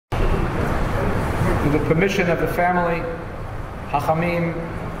With the permission of the family, Hachamim,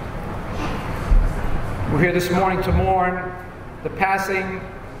 we're here this morning to mourn the passing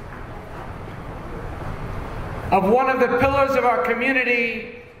of one of the pillars of our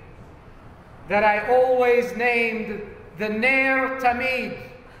community that I always named the Ner Tamid.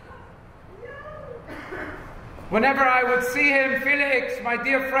 Whenever I would see him, Felix, my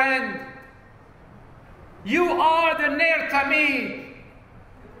dear friend, you are the Ner Tamid.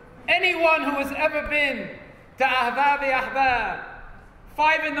 Anyone who has ever been to Ahva ve'Ahva,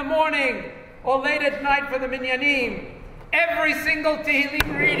 5 in the morning or late at night for the Minyanim, every single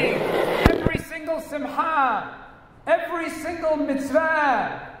Tehillim reading, every single Simcha, every single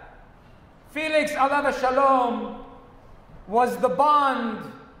mitzvah, Felix alav shalom was the bond,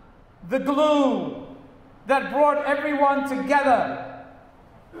 the glue that brought everyone together.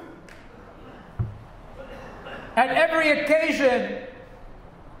 At every occasion,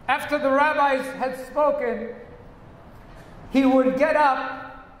 after the rabbis had spoken, he would get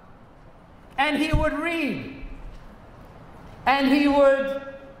up and he would read. And he would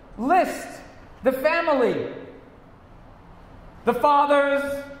list the family, the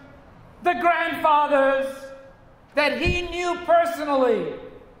fathers, the grandfathers that he knew personally.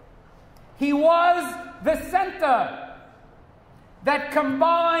 He was the center that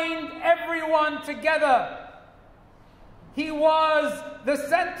combined everyone together. He was the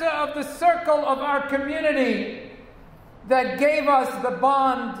center of the circle of our community that gave us the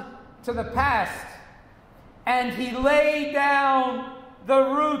bond to the past. And he laid down the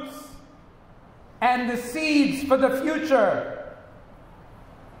roots and the seeds for the future.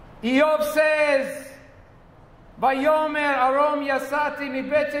 Eov says, Vayomer arom yasati mi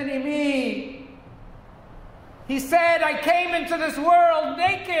beten imi. He said, I came into this world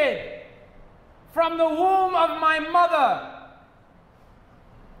naked from the womb of my mother.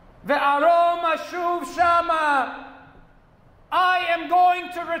 Ve'arom ashuv shama. I am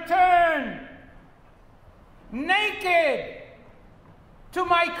going to return naked to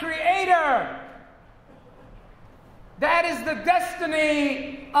my Creator. That is the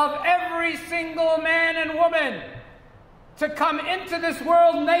destiny of every single man and woman, to come into this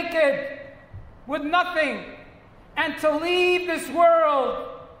world naked with nothing and to leave this world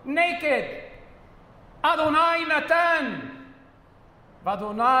naked. Adonai Natan,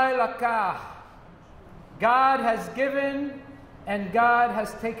 Adonai Lakach. God has given and God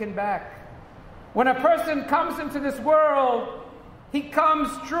has taken back. When a person comes into this world, he comes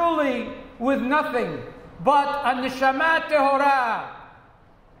truly with nothing but a neshama tehora.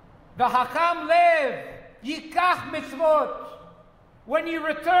 V'hacham lev yikach mitzvot. When you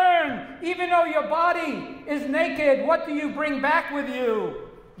return, even though your body is naked, what do you bring back with you?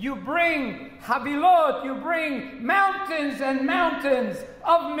 You bring havilot, you bring mountains and mountains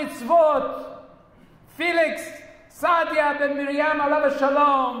of mitzvot. Felix, Sa'dya ben Miriam alav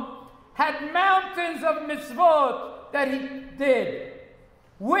shalom had mountains of mitzvot that he did.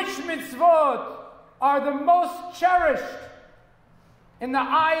 Which mitzvot are the most cherished in the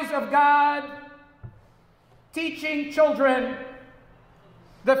eyes of God? Teaching children,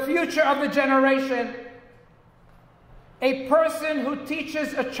 the future of the generation. A person who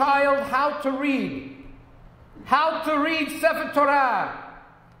teaches a child how to read Sefer Torah,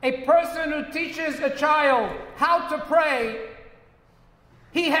 a person who teaches a child how to pray,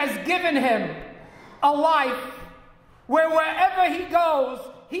 he has given him a life where wherever he goes,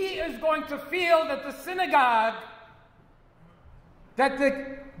 he is going to feel that the synagogue, that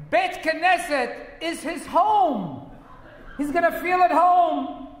the Beit Knesset is his home. He's going to feel at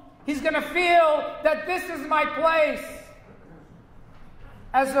home. He's going to feel that this is my place.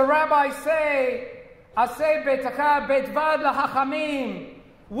 As the rabbis say, Aseh beitacha beitvad lahachamim.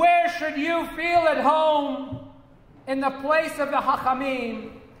 Where should you feel at home? In the place of the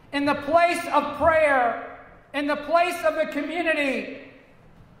hachamim, in the place of prayer, in the place of the community.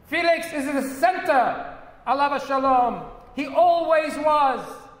 Felix is the center, alav shalom. He always was,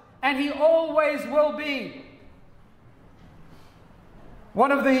 and he always will be.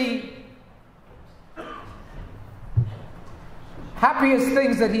 One of the happiest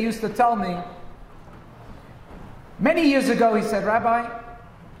things that he used to tell me, many years ago, he said, Rabbi,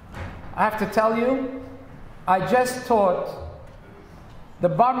 I have to tell you, I just taught, the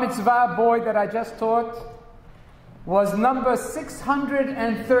bar mitzvah boy that I just taught was number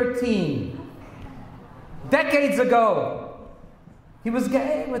 613. Decades ago. He was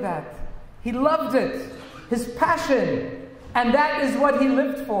gay with that. He loved it. His passion. And that is what he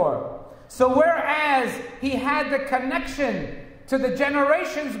lived for. So whereas he had the connection to the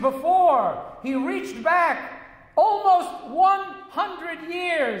generations before, he reached back almost 100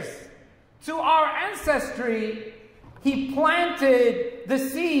 years to our ancestry, he planted the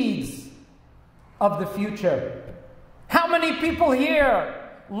seeds of the future. How many people here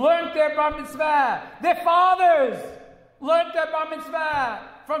learned their bar mitzvah? Their fathers learned their bar mitzvah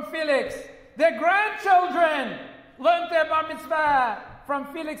from Felix. Their grandchildren learned their bar mitzvah from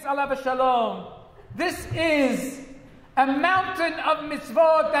Felix alav shalom. This is a mountain of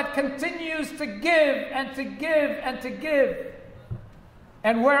mitzvot that continues to give and to give and to give.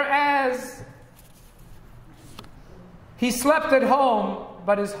 And whereas he slept at home,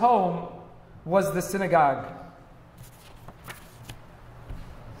 but his home was the synagogue.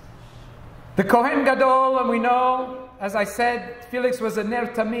 The Kohen Gadol, and we know, as I said, Felix was a ner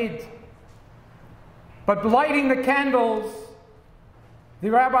tamid. But lighting the candles, the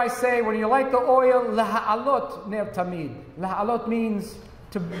rabbis say, when you light the oil, laha'alot ner tamid. Laha'alot means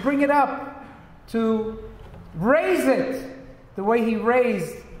to bring it up, to raise it, the way he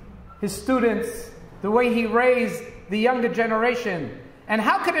raised his students, the way he raised the younger generation. And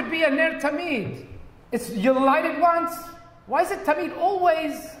how could it be a ner tamid? It's you light it once. Why is it tamid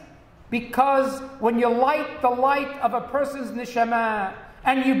always? Because when you light the light of a person's neshama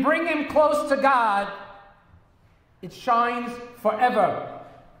and you bring him close to God, it shines forever.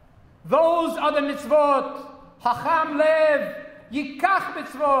 Those are the mitzvot. Hacham lev, yikach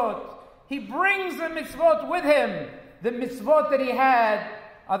mitzvot. He brings the mitzvot with him. The mitzvot that he had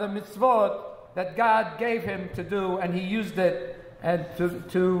are the mitzvot that God gave him to do, and he used it and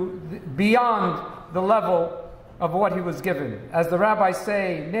to beyond the level of what he was given. As the rabbis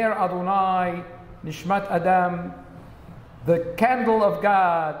say, Ner Adonai, Nishmat Adam, the candle of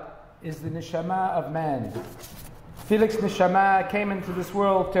God is the neshama of man. Felix neshama came into this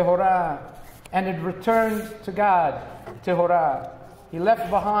world, Tehorah, and it returned to God, Tehorah. He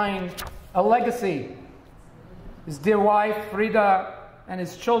left behind a legacy. His dear wife, Frida, and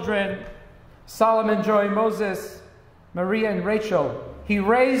his children, Solomon, Joy, Moses, Maria, and Rachel. He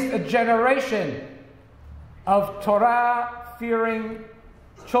raised a generation of Torah-fearing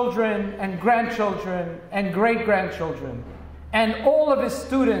children and grandchildren and great-grandchildren. And all of his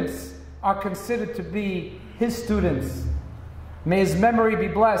students are considered to be his students. May his memory be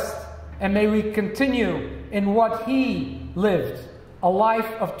blessed, and may we continue in what he lived, a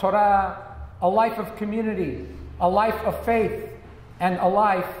life of Torah, a life of community, a life of faith, and a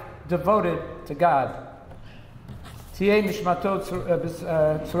life devoted to God. Tiyeh nishmato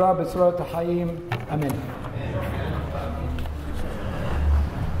tzura b'tzurat ha'chaim. Amen.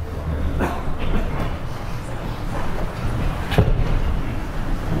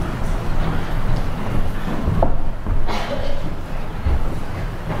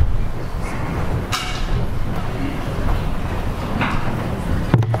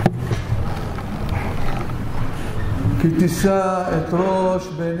 כי תישא את ראש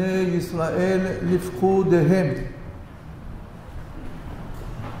בני ישראל לפקודיהם.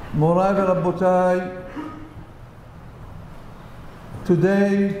 מוריי ורבותיי,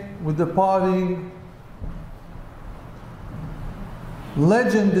 today with the parting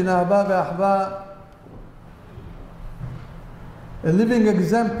legend in Ahba ve'Ahba, a living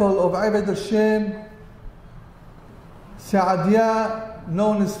example of Abed Hashem, Sa'adya,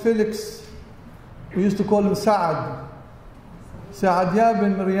 known as Felix, we used to call him Sa'ad, Sa'adya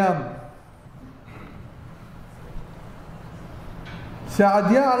bin Miriam.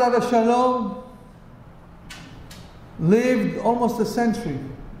 Sa'adya alav shalom lived almost a century.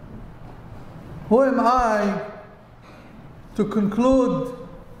 Who am I to conclude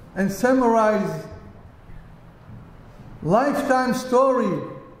and summarize lifetime story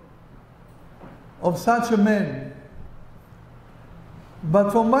of such a man?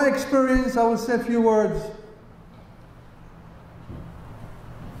 But from my experience, I will say a few words.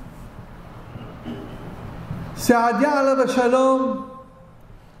 Sa'adya alav shalom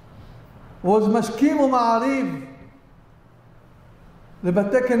was משקים ומעריב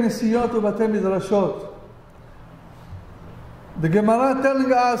לבתי כנסיות ובתי מדרשות. The Gemara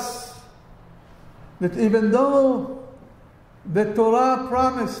telling us that even though the Torah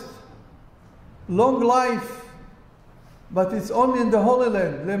promised long life, but it's only in the Holy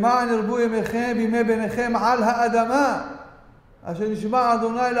Land. למען ירבו ימיכם וימי בניכם על האדמה אשר נשבע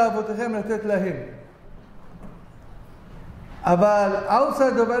אדוני לאבותיכם לתת להם. אבל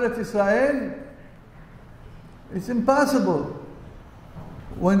outside of Eretz Israel, it's impossible.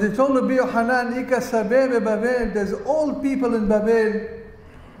 When they told Rabbi Yochanan, Ika Sabeh beBavel, there's old people in Babel,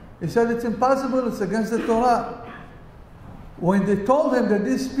 he said it's impossible, it's against the Torah. When they told him that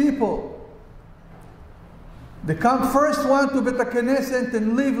these people, they come first one to Bet HaKnesset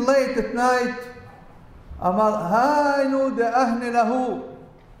and leave late at night, Amar, Haynu de'ahne lahu,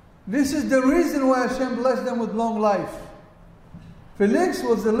 This is the reason why Hashem blessed them with long life. Felix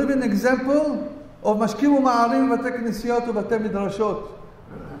was a living example of משקיעים ומערים בבתי כנסיות ובתי מדרשות.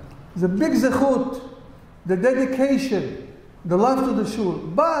 It's a big zechut, the dedication, the love to the shul.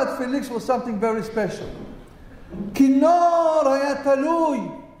 But Felix was something very special. כינור היה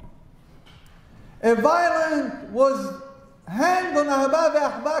תלוי. A violent was hanged on Ahaba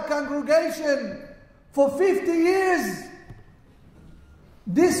ve'Achba congregation for 50 years.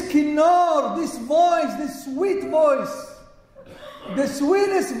 This kinor, this voice, this sweet voice, the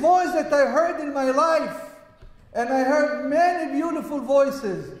sweetest voice that I heard in my life, and I heard many beautiful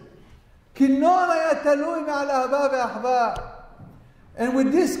voices. Kinor haya talui me'al Ahaba ve'Achba. And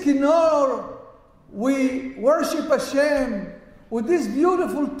with this kinor, we worship Hashem with this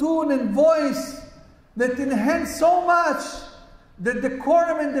beautiful tune and voice that enhanced so much the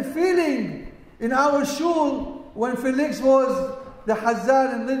decorum and the feeling in our shul when Felix was the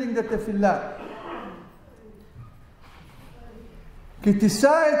Hazan and leading the tefillah. כי תישא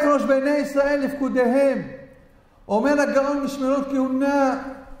את ראש בני ישראל לפקודיהם. אומר הגאון משמרות כהונה,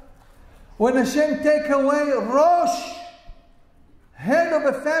 when Hashem take away Rosh, head of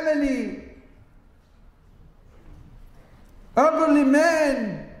a family, elderly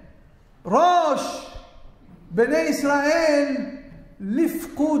man, Rosh, בני ישראל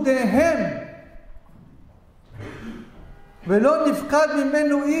לפקודיהם. ולא נפקד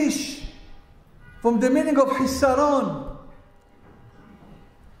ממנו איש, from the meaning of חיסרון.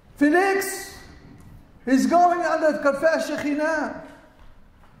 Felix is going under כנפי השכינה.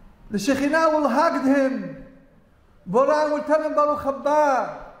 The Shekhinah will hug him. Borah will tell him Baruch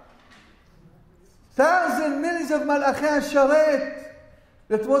haba. Thousands, millions of Malachei HaSharet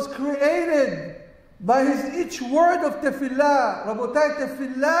that was created by his each word of tefillah. Rabotai,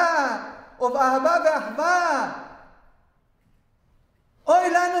 tefillah of Ahaba ve'Achba. Oy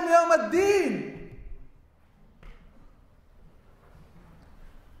lanu miyom ad-din.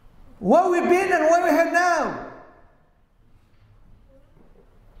 Where we've been and where we have now.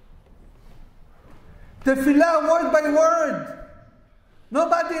 Tefillah word by word.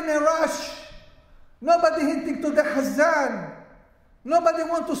 Nobody in a rush. Nobody hinting to the Hazan. Nobody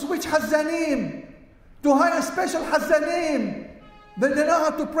want to switch Hazanim. To hire special Hazanim. That they know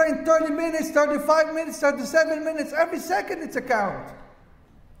how to pray in 30 minutes, 35 minutes, 37 minutes. Every second it's a count.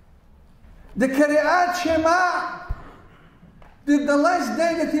 The Qira'at Shema. The last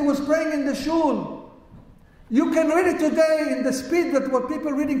day that he was praying in the shul. You can read it today in the speed that what people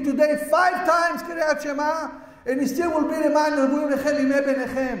are reading today 5 times Qira'at Shema, and it still will be Leman Rebuim Lechem Imei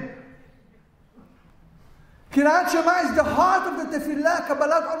Benechem. Qira'at Shema is the heart of the Tefillah,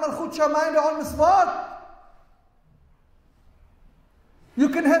 Kabbalat Ol Malchut Shamayim Ve'Ol Mitzvot. You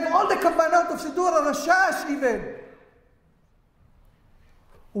can have all the Kabbalat of Sidur HaRashash even.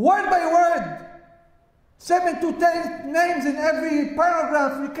 Word by word. 7 to 10 names in every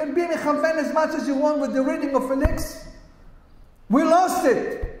paragraph. You can be mechaven as much as you want with the reading of Felix. We lost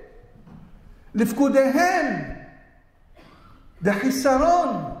it. Lifkudehem. The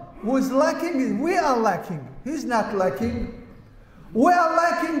Hisaron, who is lacking, we are lacking. He's not lacking. We are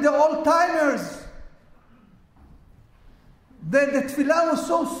lacking the old-timers. The tefillah was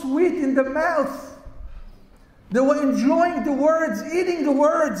so sweet in the mouth. They were enjoying the words, eating the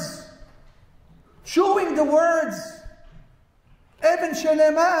words, chewing the words. Eben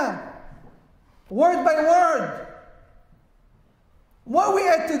Shelema, word by word. What we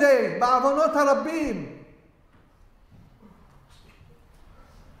at today? Ba'avonot harabim.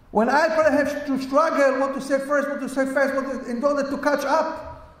 When I probably have to struggle what to say first, what to say first, in order to catch up.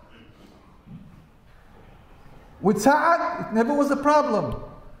 With Sa'ad, it never was a problem.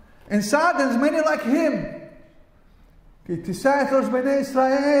 And Sa'ad, there's many like him. כי תישא את ראש בני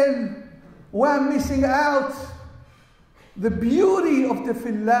ישראל, we are missing out the beauty of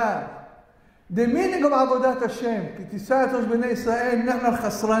tefillah, the meaning of עבודת השם. כי תישא את ראש בני ישראל, אנחנו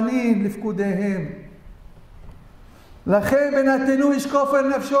החסרנים לפקודיהם. לכן בנתנו ישקוף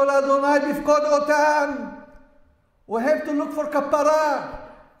אל נפשו לאדוני בפקוד אותם. We have to look for kapara.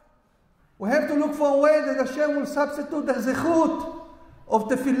 We have to look for a way that Hashem will substitute the zechut of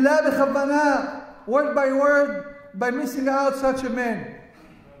tefillah b'chavana, word by word, by missing out such a man.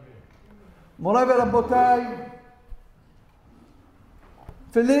 Morai ve'rabotai,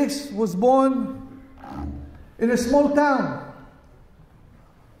 Felix was born in a small town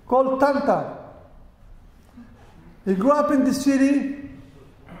called Tanta. He grew up in the city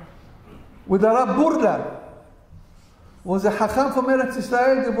with a Rab Burda. Was a Chacham from Eretz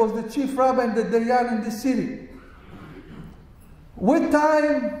Israel that was the chief rabbi and the Dayan in the city. With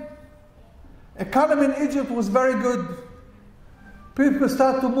time, economy in Egypt was very good. people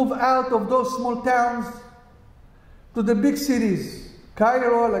start to move out of those small towns to the big cities,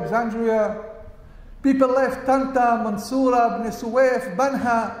 Cairo, Alexandria. People left Tanta, Mansoura, Bnei Suwaif,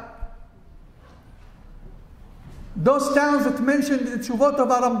 Banha. Those towns that mentioned in the Tshuvot of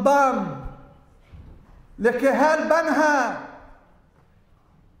Rambam. Lekehal Banha,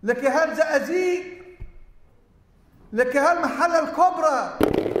 Lekehal Za'azik, Lekehal Mahal al-Kobra.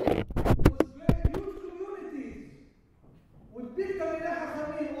 Was very huge communities with big Talmidei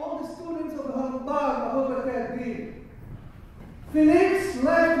Chachamim, all the students of Rambam, Ahovat Ta'adin. Felix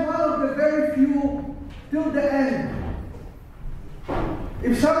left one of the very few till the end.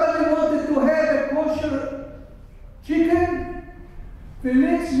 If somebody wanted to have a kosher chicken,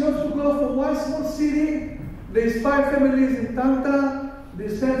 Felix used to go from one small city. There's 5 families in Tanta,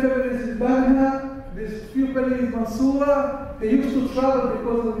 there's 10 families in Banha, there's few families in Mansoura. He used to travel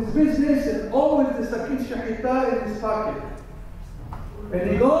because of his business and always the sakin shahita in his pocket. And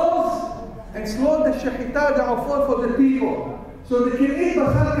he goes and slaughters the shahita, the offer for the people. So they can eat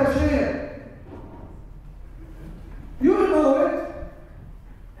bachar kasher. You know it.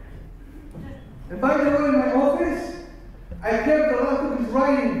 And by the way, in my office, I kept a lot of his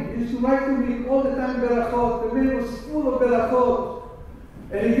writing. He used to write to me all the time berachot. The man was full of berachot.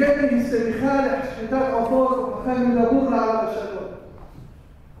 And he gave me his selicha l'shchitat ofot v'chachem l'abur la'alav shalom.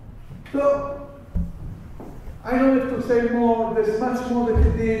 So, I don't have to say more. There's much more that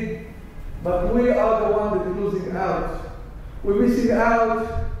he did. But we are the one that is losing out. We're missing out.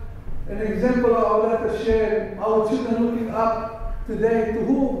 An example of Avodat Hashem. Our children are looking up today to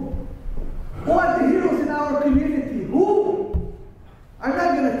whom? Who are the heroes in our community? Who? I'm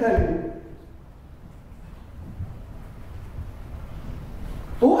not going to tell you.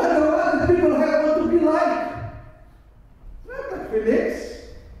 Who are the ones that people have want to be like? Not like Felix.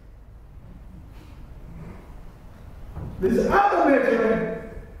 There's other measurement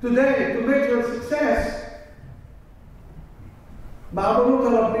today to measure success. Ma'abarut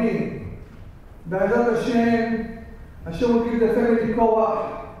Rabbim. Ba'adat Hashem. Hashem will give the family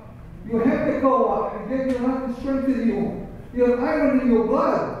koach. You have the koach. He gave you enough to strengthen you. You have iron in your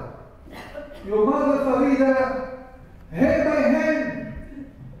blood. Your mother Farida, hand by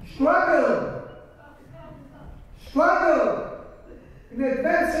hand, struggle. In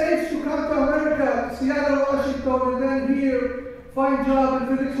advanced age to come to America, Seattle, Washington, and then here, find job.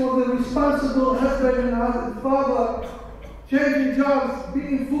 And Felix was a responsible husband and father, changing jobs,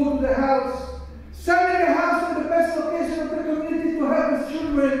 bringing food to the house, selling the house in the best location of the community to help his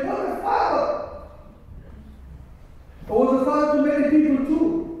children. What a father! I was a father to many people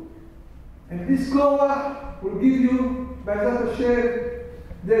too. And this koach will give you, B'ezrat Hashem,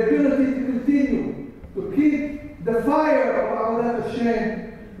 the ability to continue, to keep the fire of Avodat Hashem.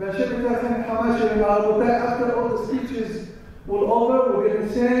 Hashem B'ezrat Hashem, after all the speeches will over, we're going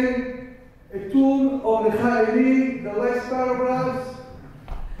to say a tune of Lecha Eli, the last paragraphs,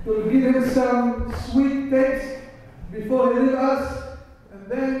 to give him some sweet taste before he leaves us, and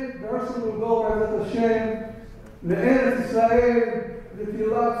then the person will go B'ezrat Hashem לארץ ישראל that he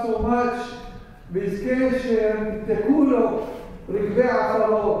loved so much, ויזכה שימתקו לו רגבי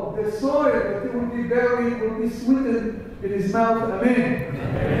עפרו. The soil that he will be buried will be sweetened in his mouth. Amen.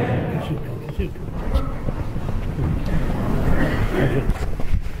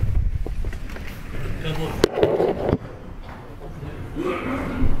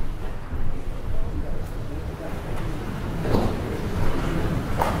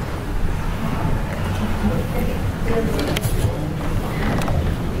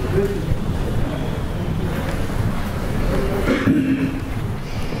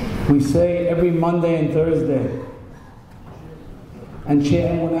 We say every Monday and Thursday, and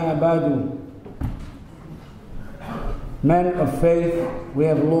She'emuna Abadu, men of faith we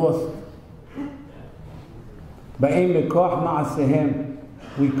have lost. Ba'im bekoch ma'asehem,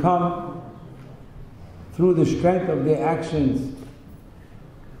 we come through the strength of their actions.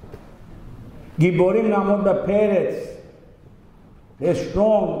 Giborim na'amod ba'peretz, they're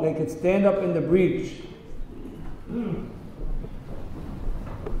strong, they can stand up in the breach.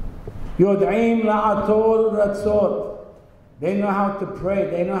 Yod'im la'atol ratzot, they know how to pray,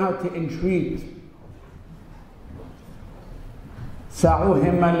 they know how to entreat. Sa'u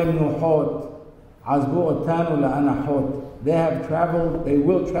himma limnuhot, azbu otanu la'anahot, they have traveled, they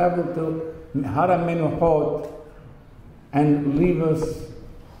will travel to Haram Menuhot and leave us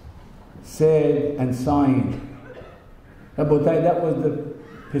sad and sighing. Rabotai, that was the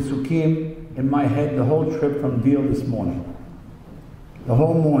Pesukim in my head the whole trip from Deal this morning. The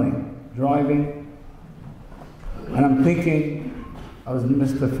whole morning, driving. And I'm thinking, I was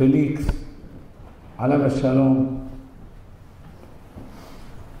Mr. Felix, Alav Shalom.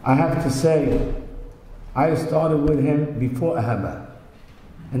 I have to say, I started with him before Ahaba,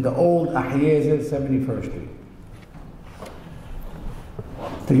 in the old Ahyeza 71st Street.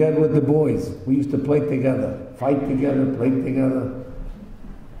 Together with the boys. We used to play together, fight together, play together.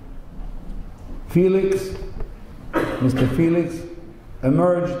 Felix, Mr. Felix,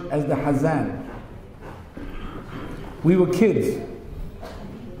 emerged as the Hazan. We were kids.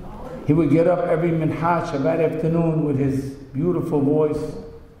 He would get up every Minhaj Shabbat afternoon with his beautiful voice.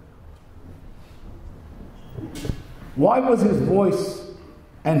 Why was his voice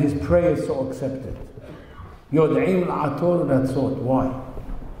and his prayers so accepted? Yod'im al-ator ratzot. Why?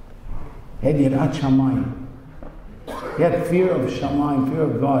 He had yirat shamayim. He had fear of shamayim, fear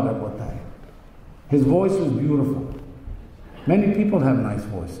of God, Rabotai. His voice was beautiful. Many people have nice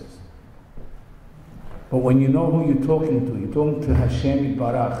voices. But when you know who you're talking to Hashem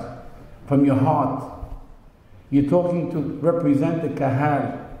Barach, from your heart. You're talking to represent the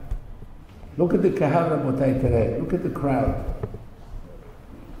kahal. Look at the kahal, Rabotai, today. Look at the crowd.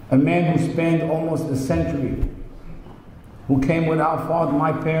 A man who spanned almost a century, who came with our father,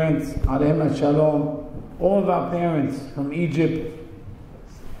 my parents, alayhim shalom, all of our parents from Egypt,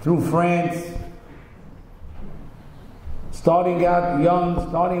 through France, starting out young,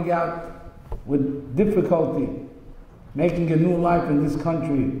 starting out with difficulty, making a new life in this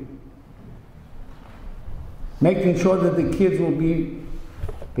country, making sure that the kids will be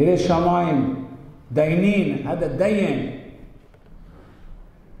Pirei Shamayim, Dainin, had a Dayan.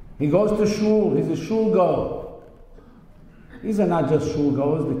 He goes to shul, he's a shul goer. These are not just shul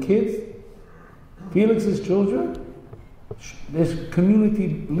goers, the kids. Felix's children, there's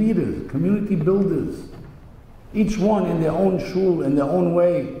community leaders, community builders. Each one in their own shul, in their own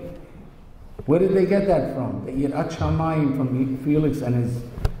way. Where did they get that from? The Yirat Shamayim from Felix and his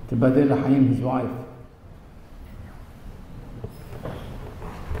Tibadil Hayim, his wife.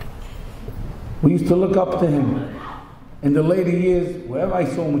 We used to look up to him. In the later years, wherever I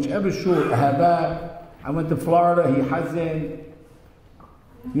saw him, whichever shul, Ahaba, I went to Florida, he Hazin.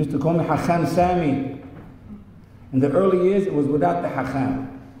 He used to call me Hacham Sami. In the early years, it was without the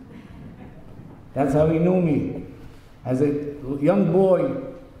Hacham. That's how he knew me. As a young boy,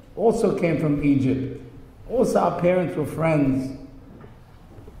 also came from Egypt. Also our parents were friends.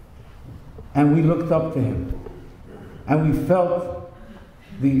 And we looked up to him. And we felt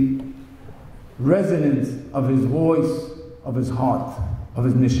the resonance of his voice, of his heart, of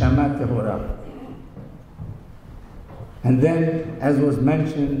his nishamat tehorah. And then, as was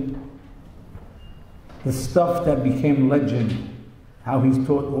mentioned, the stuff that became legend, how he's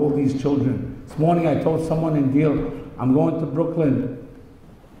taught all these children. This morning I told someone in Deal, I'm going to Brooklyn.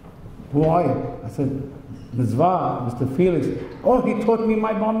 Who are you? I said, Mitzvah, Mr. Felix. Oh, he taught me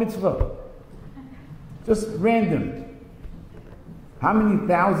my bar mitzvah. Just random. How many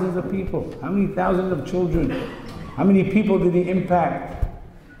thousands of people? How many thousands of children? How many people did he impact?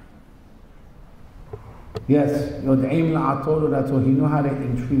 Yes, he knew how to entreat, he knew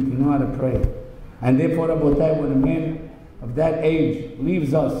how to pray. And therefore, Rabotai, when a man of that age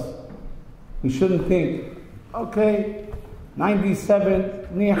leaves us, we shouldn't think, okay, 97,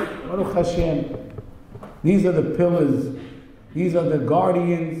 Baruch Hashem. These are the pillars, these are the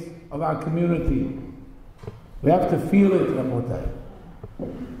guardians of our community. We have to feel it, Rabotai.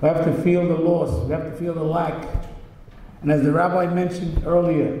 We have to feel the loss, we have to feel the lack. And as the rabbi mentioned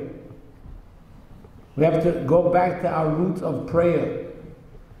earlier, we have to go back to our roots of prayer.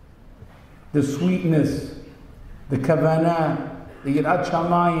 The sweetness, the kavanah, the yirat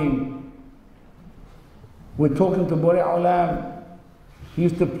shamayim. We're talking to Borei Olam. He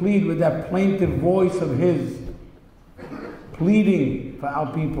used to plead with that plaintive voice of his, pleading for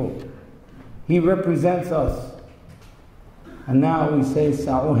our people. He represents us. And now we say,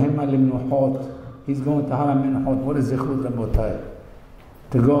 Sa'u himma limnuhot. He's going to Haram Minuhot. What is Zichud Rabotai?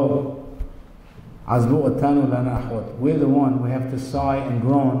 To go. Azbu atanu lanahot. We're the one, we have to sigh and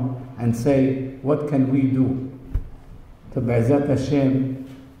groan and say, what can we do? To Be'ezat Hashem,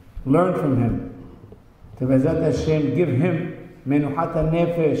 learn from him. To Be'ezat Hashem, give him Menuhat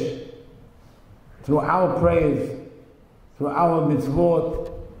nefesh through our prayers, through our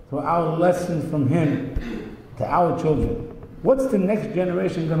mitzvot, through our lessons from him to our children. What's the next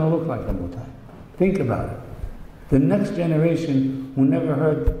generation going to look like, Rabotai? Think about it. The next generation who never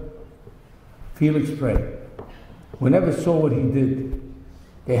heard Felix pray, who never saw what he did,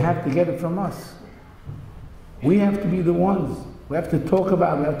 they have to get it from us. We have to be the ones. We have to talk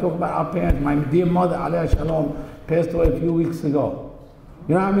about it. We have to talk about our parents. My dear mother, Aliyah Shalom, passed away a few weeks ago.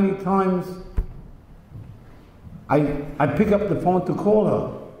 You know how many times I pick up the phone to call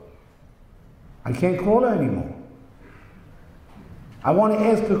her. I can't call her anymore. I want to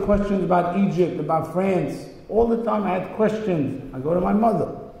ask her questions about Egypt, about France. All the time I had questions. I go to my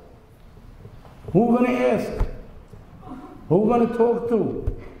mother. Who are we going to ask? Who are we going to talk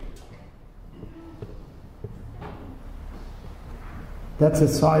to? That's a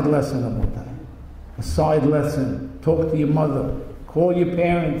side lesson about that. A side lesson. Talk to your mother. Call your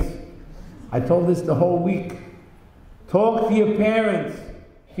parents. I told this the whole week. Talk to your parents,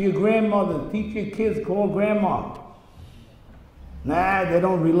 to your grandmother. Teach your kids, call grandma. Nah, they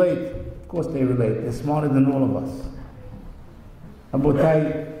don't relate. Of course they relate. They're smarter than all of us.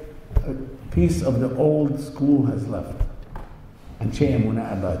 Abotai, a piece of the old school has left. And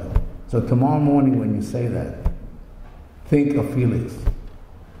so tomorrow morning when you say that, think of Felix.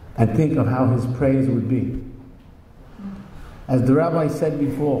 And think of how his praise would be. As the rabbi said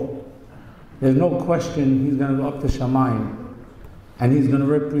before, there's no question he's going to go up to Shamayim and he's going to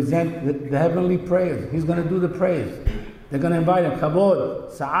represent the heavenly praise. He's going to do the praise. They're going to invite him,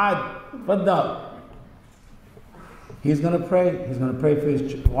 Kabod, Sa'ad, Faddal. He's going to pray. He's going to pray for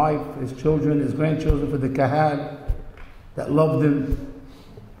his wife, his children, his grandchildren, for the Kahal that loved him.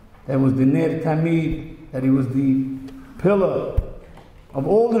 That was the Ner Tamid, that he was the pillar of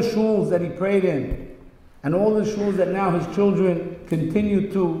all the shuls that he prayed in, and all the shuls that now his children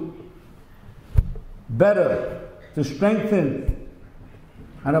continue to better, to strengthen.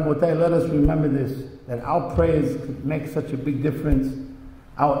 And Rabotai, let us remember this, that our praise could make such a big difference.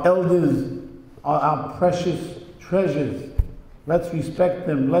 Our elders are our precious treasures. Let's respect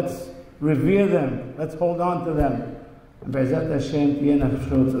them, let's revere them, let's hold on to them. And Be'ezat Hashem, amen.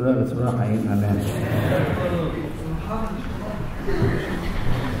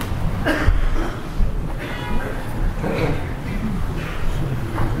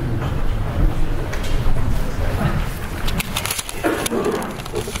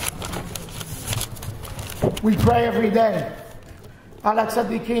 We pray every day. Ala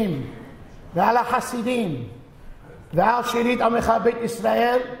tzadikim, ve'ala hasidim, ve'al shirit amecha beit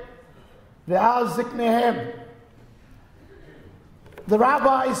Yisrael, ve'al ziknehem. The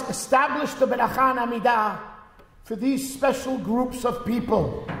rabbis established the Beracha Amidah for these special groups of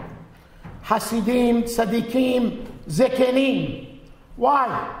people. Hasidim, tzadikim, zekenim.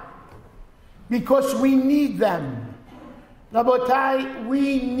 Why? Because we need them. Rabotai,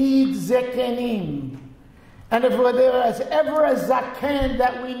 we need zekenim. And if there was ever a zaken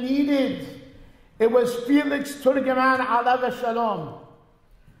that we needed, it was Felix Torgueman, alav shalom.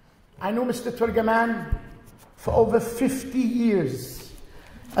 I knew Mr. Torgueman for over 50 years.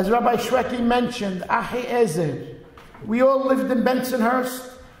 As Rabbi Shweki mentioned, Ahi Ezer, we all lived in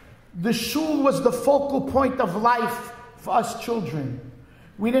Bensonhurst. The shul was the focal point of life for us children.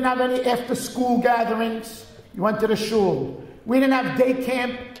 We didn't have any after-school gatherings. You went to the shul. We didn't have day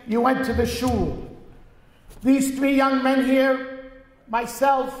camp. You went to the shul. These three young men here,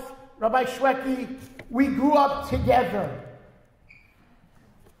 myself, Rabbi Shweki, we grew up together.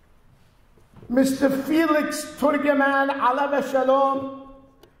 Mr. Felix Torgueman, alav shalom,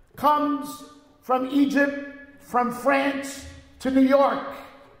 comes from Egypt, from France to New York.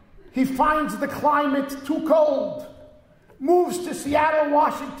 He finds the climate too cold, moves to Seattle,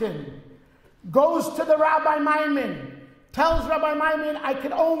 Washington, goes to the Rabbi Maimon, tells Rabbi Maimon, I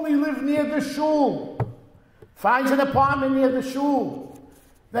can only live near the shul. Finds an apartment near the shul.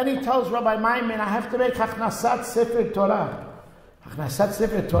 Then he tells Rabbi Maimon, I have to make Hachnasat Sefer Torah. Hachnasat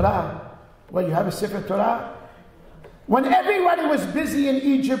Sefer Torah? Well, you have a Sefer Torah? When everybody was busy in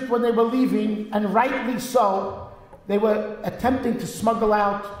Egypt when they were leaving, and rightly so, they were attempting to smuggle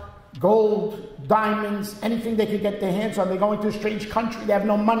out gold, diamonds, anything they could get their hands on. They're going to a strange country. They have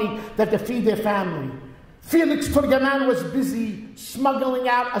no money. They have to feed their family. Felix Torgueman was busy smuggling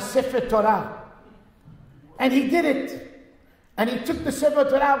out a Sefer Torah. And he did it. And he took the Sefer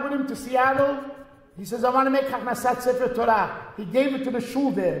Torah with him to Seattle. He says, I want to make Hachnasat Sefer Torah. He gave it to the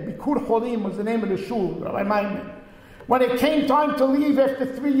shul there. Bikur Cholim was the name of the shul, Rabbi Maimon. When it came time to leave after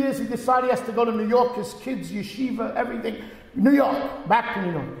 3 years, he decided he has to go to New York, his kids, yeshiva, everything. New York, back to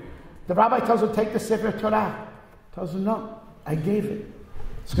New York. The rabbi tells him, take the Sefer Torah. Tells him, no, I gave it.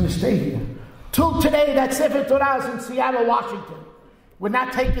 It's going to stay here. Till today, that Sefer Torah is in Seattle, Washington. Would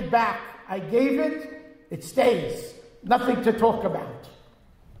not take it back. I gave it. It stays. Nothing to talk about.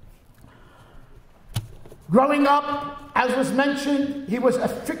 Growing up, as was mentioned, he was a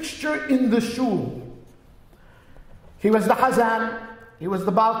fixture in the shul. He was the Hazan. He was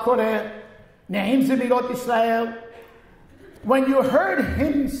the Baal Koreh. Ne'im Zemirot Israel. When you heard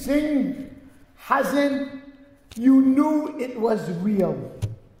him sing Hazan, you knew it was real.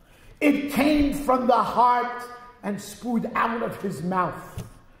 It came from the heart and spewed out of his mouth.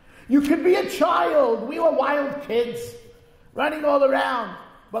 You could be a child. We were wild kids. running all around.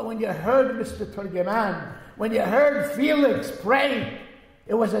 But when you heard Mr. Torgueman, when you heard Felix pray,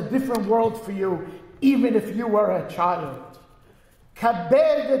 it was a different world for you, even if you were a child. Kabed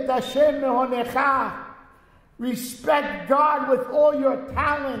et Hashem mehonecha. Respect God with all your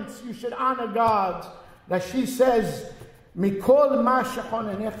talents. You should honor God. Rashi says, Mikol ma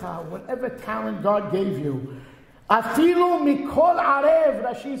shechonecha, whatever talent God gave you. Afilu mikol arev,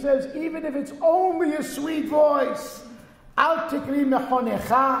 Rashi says, even if it's only a sweet voice. Al tikri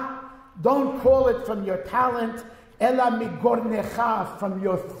mechonecha, don't call it from your talent. Ela migornecha, from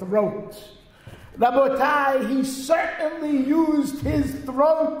your throat. Rabotai, he certainly used his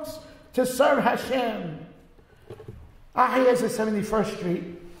throat to serve Hashem. Ahiyaz at 71st Street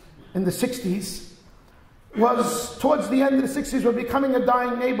in the 60s was, towards the end of the 60s, were becoming a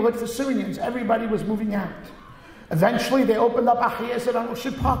dying neighborhood for Syrians. Everybody was moving out. Eventually they opened up Ahiyaz on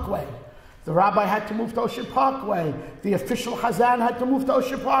Ocean Parkway. The rabbi had to move to Ocean Parkway. The official Hazan had to move to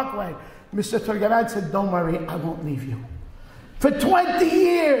Ocean Parkway. Mr. Torgueman said, don't worry, I won't leave you. For 20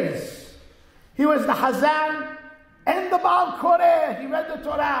 years, he was the Hazan and the Baal Koreh. He read the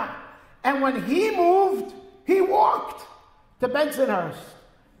Torah. And when he moved, he walked to Bensonhurst.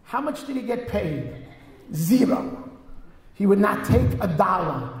 How much did he get paid? 0. He would not take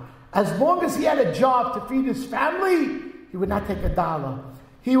 $1. As long as he had a job to feed his family, he would not take $1.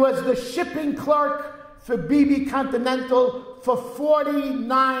 He was the shipping clerk for BB Continental for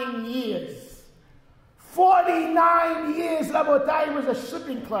 49 years. 49 years, Rabotai, he was a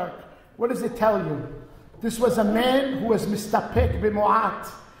shipping clerk. What does it tell you? This was a man who was mistapek b'mo'at.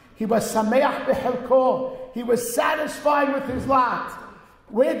 He was sameach b'chelko. He was satisfied with his lot.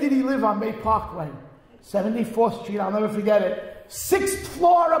 Where did he live on May Parkway? 74th Street, I'll never forget it. 6th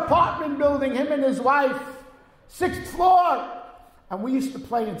floor apartment building, him and his wife. 6th floor. And we used to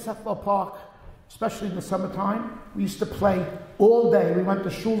play in Sethlo Park, especially in the summertime. We used to play all day. We went to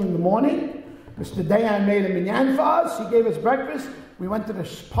shul in the morning. Mr. Dayan made a minyan for us. He gave us breakfast. We went to the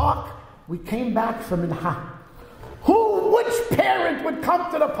park. We came back from minha. Which parent would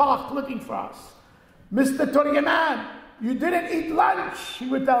come to the park looking for us? Mr. Torgueman, you didn't eat lunch. He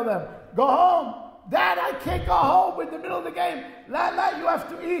would tell them, go home. Dad, I can't go home in the middle of the game. La, you have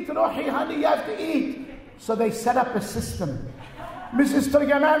to eat. Rohi, honey, you have to eat. So they set up a system. Mrs.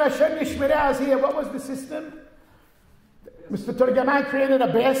 Torgueman, Hashem Yishmereh is here. What was the system? Mr. Torgueman created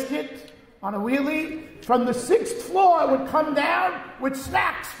a basket on a wheelie. From the 6th floor, it would come down with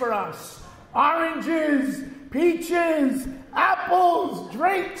snacks for us. Oranges, peaches, apples,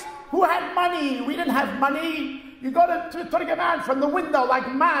 drinks. Who had money? We didn't have money. You go to Torgueman from the window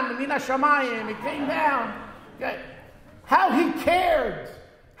like man, Mina Shamayim. It came down. Okay. How he cared.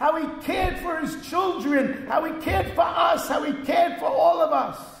 How he cared for his children. How he cared for us. How he cared for all of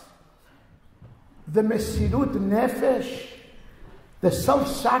us. The Mesirut Nefesh. The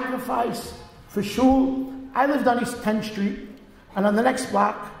self-sacrifice for shul. I lived on East 10th Street. And on the next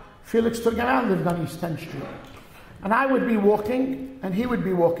block, Felix Torgueman lived on East 10th Street. And I would be walking, and he would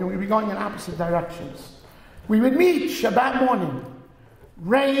be walking. We'd be going in opposite directions. We would meet Shabbat morning.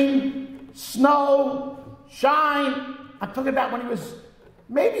 Rain, snow, shine. I'm talking about when he was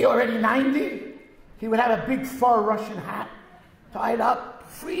maybe already 90. He would have a big fur Russian hat, tied up,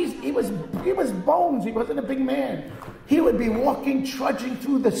 freeze. He was bones. He wasn't a big man. He would be walking, trudging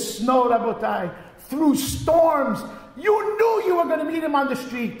through the snow, Rabotai, through storms. You knew you were going to meet him on the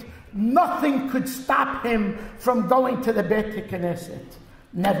street. Nothing could stop him from going to the Beit Knesset.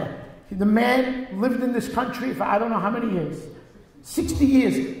 Never. The man lived in this country for I don't know how many years. 60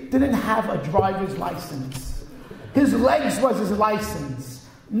 years. Didn't have a driver's license. His legs was his license.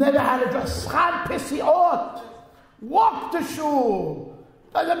 Never had a dress. Schad pesiot. Walk to shul.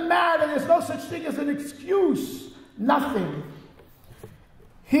 Doesn't matter. There's no such thing as an excuse. Nothing.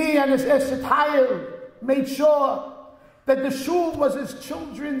 He and his Eshet Hayil made sure that the shul was his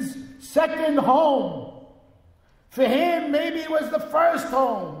children's second home. For him, maybe it was the first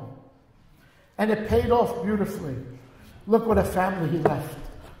home. And it paid off beautifully. Look what a family he left.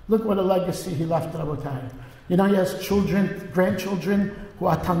 Look what a legacy he left, Rabotai. You know, he has children, grandchildren who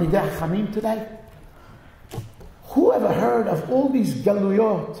are Talmidei Chachamim today. Who ever heard of all these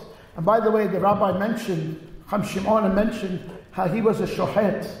galuyot? And by the way, the rabbi mentioned, Cham Shimon mentioned how he was a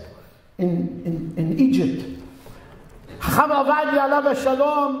shohet in Egypt. Chacham Ovadia alav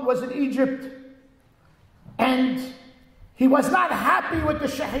shalom was in Egypt, and he was not happy with the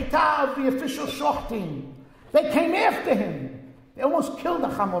shechita of the official shochtim. They came after him. They almost killed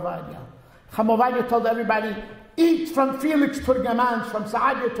Chacham Ovadia. Chacham Ovadia told everybody, eat from Felix Torgueman's, from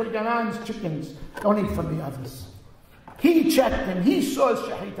Sa'adya Torgueman's chickens. Don't eat from the others. He checked him. He saw his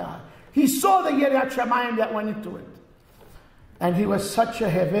shechita. He saw the Yirat Shamayim that went into it. And he was such a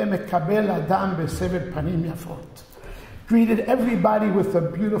heveh mekabel adam b'seved panim yafot. Greeted everybody with a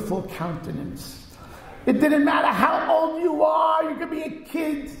beautiful countenance. It didn't matter how old you are, you could be a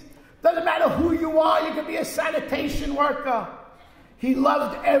kid. Doesn't matter who you are, you could be a sanitation worker. He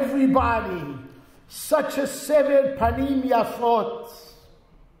loved everybody. Such a seved panim yafot.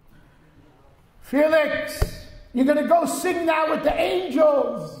 Felix, you're going to go sing now with the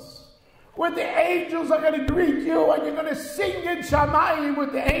angels. Where the angels are going to greet you and you're going to sing in Shamayim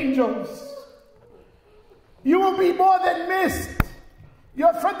with the angels. You will be more than missed.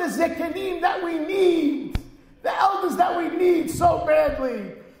 You're from the Zekanim that we need. The elders that we need so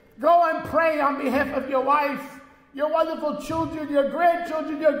badly. Go and pray on behalf of your wife, your wonderful children, your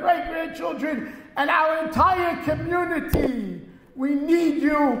grandchildren, your great-grandchildren, and our entire community. We need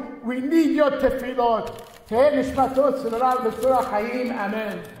you. We need your tefillot. Teheh nishmatot shel Rav b'tzura chayim.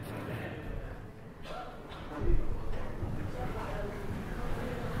 Amen.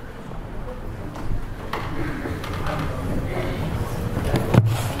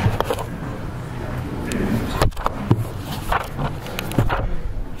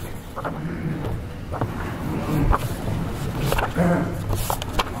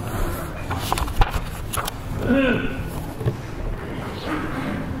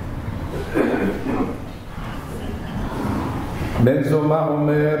 בן זומא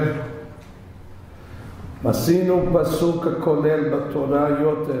אומר, עשינו פסוק הכולל בתורה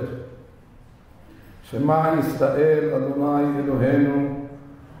יותר, שמע ישראל אדוני אלוהינו,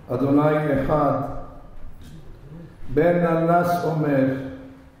 אדוני אחד. בן ננס אומר,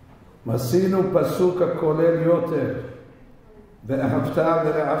 עשינו פסוק הכולל יותר, ואהבת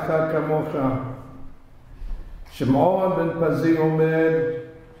לרעך כמוך. שמעון בן פזי אומר,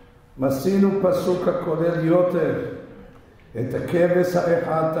 עשינו פסוק הכולל יותר, את הכבש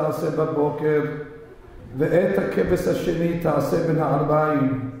האחד תעשה בבוקר, ואת הכבש השני תעשה בין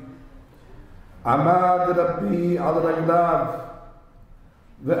הערביים. עמד רבי על רגליו,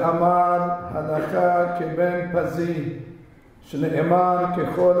 ואמר הלכה כבן פזי, שנאמר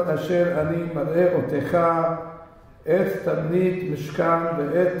ככל אשר אני מראה אותך, את תבנית משכן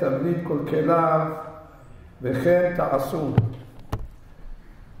ואת תבנית כל כליו, וכן תעשו.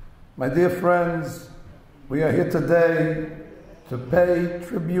 My dear friends, we are here today to pay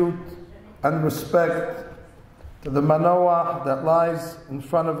tribute and respect to the Manoach that lies in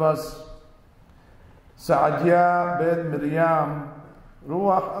front of us, Sa'adya ben Miriam,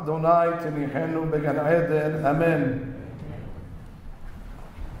 Ruach Adonai Tenihenu Began Eden, Amen.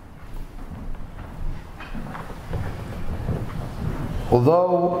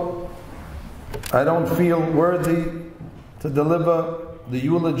 Although I don't feel worthy to deliver the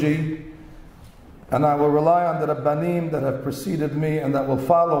eulogy, and I will rely on the Rabbanim that have preceded me and that will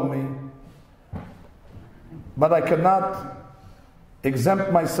follow me, but I cannot exempt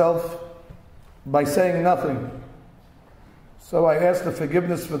myself by saying nothing. So I ask the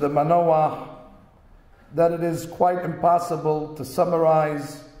forgiveness for the Manoach that it is quite impossible to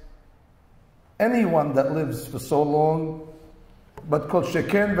summarize anyone that lives for so long, but Kol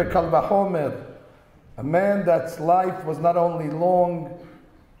Sheken v'Kal Vachomer, a man that's life was not only long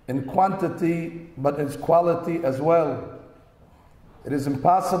in quantity, but its quality as well. It is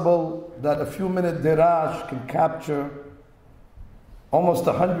impossible that a few-minute dirash can capture almost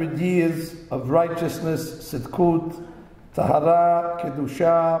 100 years of righteousness, sidkut, tahara,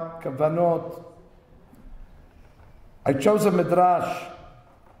 kedusha, kavanot. I chose a midrash,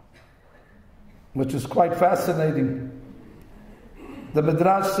 which is quite fascinating. The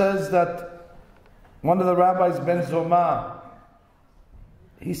midrash says that one of the rabbis, Ben Zomah,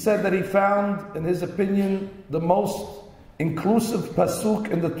 he said that he found, in his opinion, the most inclusive pasuk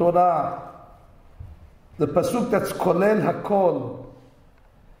in the Torah. The pasuk that's kolel hakol.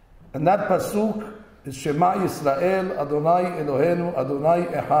 And that pasuk is Shema Yisrael, Adonai Eloheinu, Adonai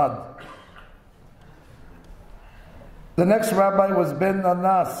Echad. The next rabbi was Ben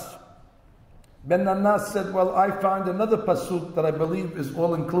Nanas. Ben Nanas said, well, I find another pasuk that I believe is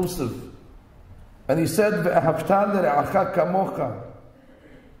all-inclusive. And he said, Ve'ahavta le're'acha kamocha.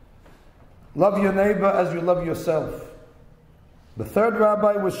 Love your neighbor as you love yourself. The third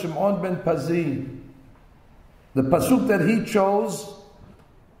rabbi was Shimon ben Pazi. The pasuk that he chose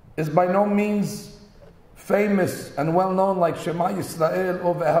is by no means famous and well known like Shema Yisrael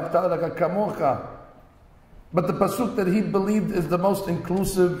or Ve'ahavta le're'acha kamocha. But the pasuk that he believed is the most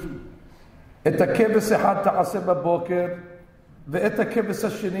inclusive, Et hakevus echad ta'aseh baboker, ve'et hakevus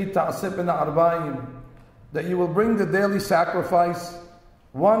hasheni ta'aseh ben ha'arba'im, that you will bring the daily sacrifice,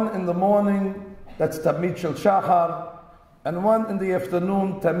 one in the morning, that's Tamid shel Shachar, and one in the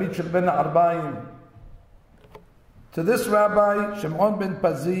afternoon, Tamid shel ben ha'arba'im. To this Rabbi, Shimon ben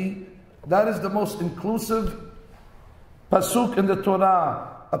Pazi, that is the most inclusive pasuk in the Torah.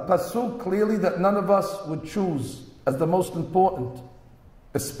 A pasuk clearly that none of us would choose as the most important,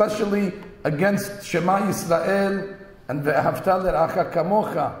 especially against Shema Yisrael and Ve'ahavta l'reacha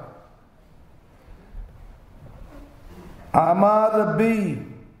kamocha. Amad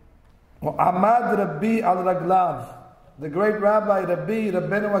Rabbi al Raglav. The great Rabbi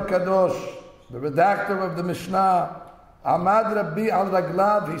Rabbeinu HaKadosh, the redactor of the Mishnah, Amad Rabbi al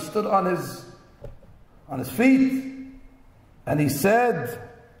Raglav, he stood on his feet, and he said,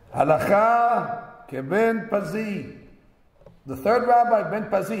 Halacha keben Pazi. The third Rabbi, Ben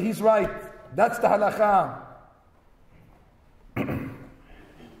Pazi, he's right. That's the halacha.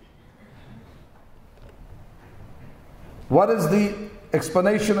 What is the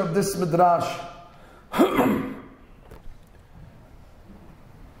explanation of this midrash?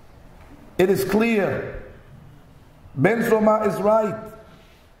 It is clear. Ben Zoma is right.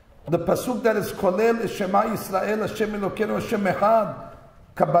 The pasuk that is kolel is Shema Yisrael, Hashem Elokeinu, Hashem Echad,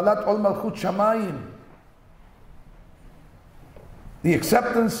 Kabbalat Ol Malchut Shamayim. The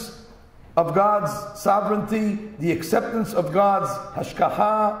acceptance of God's sovereignty, the acceptance of God's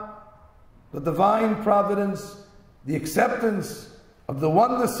hashkaha, the divine providence, the acceptance of the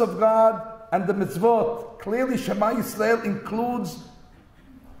oneness of God and the mitzvot. Clearly, Shema Yisrael includes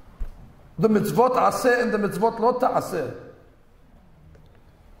the mitzvot aseh and the mitzvot lo ta'aseh.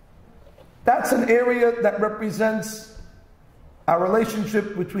 That's an area that represents our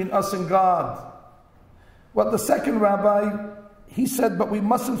relationship between us and God. Well, the second rabbi, he said, but we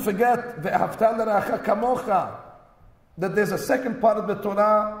mustn't forget ve'ahavta l'reacha kamocha, that there's a second part of the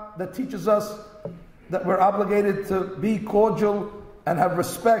Torah that teaches us that we're obligated to be cordial and have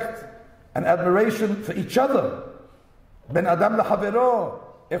respect and admiration for each other. Ben Adam l'chavero.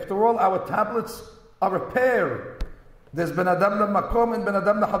 After all, our tablets are a pair. There's Ben Adam l'makom and Ben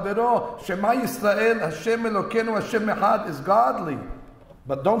Adam l'chavero. Shema Yisrael, Hashem Elokeinu, Hashem Echad is godly.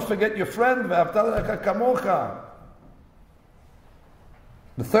 But don't forget your friend, ve'ahavta l'reacha kamocha.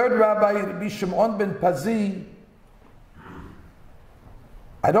 The third rabbi, Rabbi Shimon ben Pazi,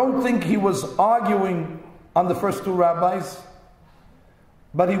 I don't think he was arguing on the first two rabbis,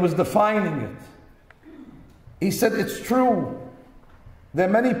 but he was defining it. He said, it's true. There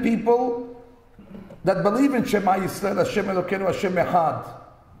are many people that believe in Shema Yisrael, Hashem Elokeinu, Hashem Echad.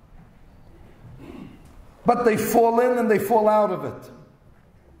 But they fall in and they fall out of it.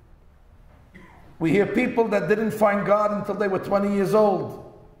 We hear people that didn't find God until they were 20 years old.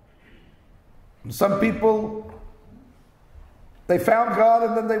 And some people, they found God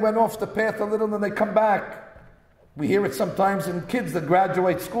and then they went off the path a little and then they come back. We hear it sometimes in kids that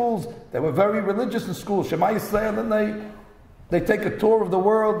graduate schools. They were very religious in school, Shema Yisrael, and they take a tour of the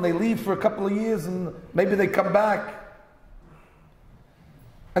world and they leave for a couple of years and maybe they come back.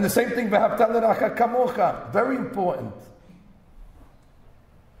 And the same thing, ve'ahavta l'reacha kamocha, very important.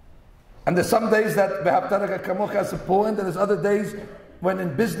 And there's some days that ve'ahavta l'reacha kamocha is important, and there's other days when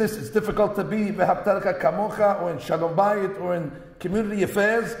in business it's difficult to be ve'ahavta l'reacha kamocha, or in shalom bayit, or in community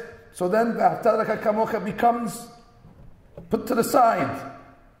affairs. So then ve'ahavta l'reacha kamocha becomes put to the side.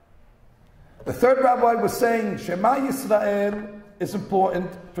 The third rabbi was saying Shema Yisrael is important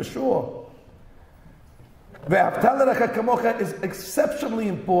for sure. Ve'ahavta l'reacha kamocha is exceptionally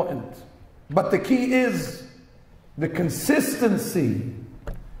important. But the key is the consistency.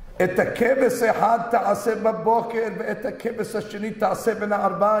 Et ha'keves ehad ta'aseh b'boker ve'et ha'keves hasheni ta'aseh ben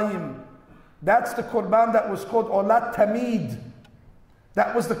ha'arba'im. That's the korban that was called olat tamid.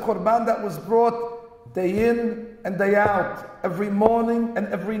 That was the korban that was brought day in and day out, every morning and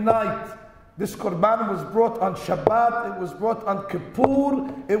every night. This korban was brought on Shabbat, it was brought on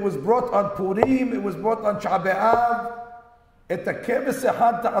Kippur, it was brought on Purim, it was brought on Sh'a B'Av. Et ha'keves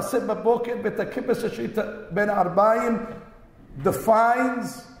ehad ta'aseh b'boker ve'et ha'keves hasheni ben ha'arba'im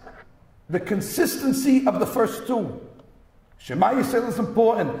defines the consistency of the first two. Shema Yisrael is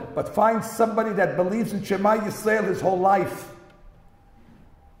important, but find somebody that believes in Shema Yisrael his whole life.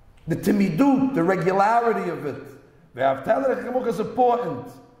 The timidut, the regularity of it. Ve'ahavta l'reacha kamocha is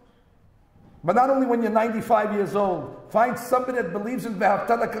important. But not only when you're 95 years old. Find somebody that believes in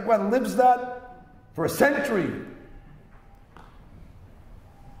ve'ahavta l'reacha kamocha and lives that for a century.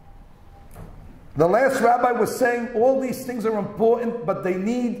 The last rabbi was saying all these things are important, but they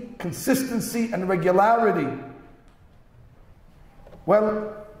need consistency and regularity.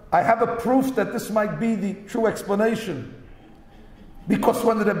 Well, I have a proof that this might be the true explanation. Because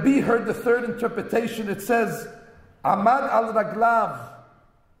when the Rabbi heard the third interpretation, it says, Amad al Raglav.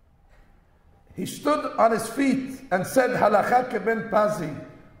 He stood on his feet and said, Halacha keben Pazi.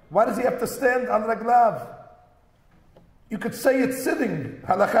 Why does he have to stand on Raglav? You could say it's sitting.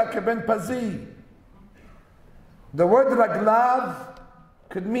 Halakha keben pazi. The word raglav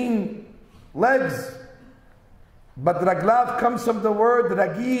could mean legs, but raglav comes from the word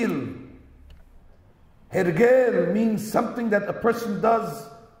ragil. Hergel means something that a person does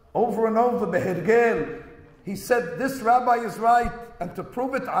over and over. Behergel. He said, this rabbi is right, and to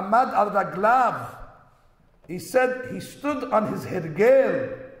prove it, amad al raglav. He said he stood on his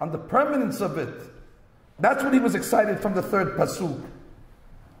hergel, on the permanence of it. That's what he was excited from the third pasuk.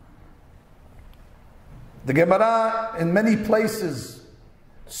 The Gemara in many places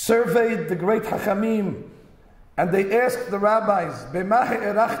surveyed the great Hachamim, and they asked the rabbis, Bema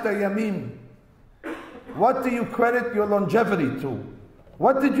he'erachta yamim? What do you credit your longevity to?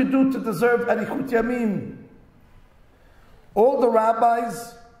 What did you do to deserve arichut yamim? All the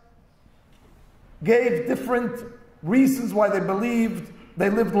rabbis gave different reasons why they believed they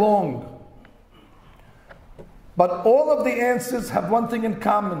lived long. But all of the answers have one thing in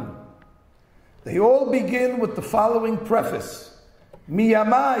common. They all begin with the following preface.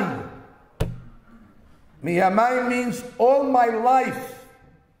 Miyamai. Miyamai means all my life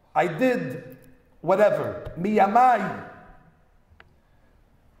I did whatever. Miyamai.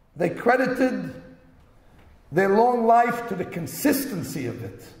 They credited their long life to the consistency of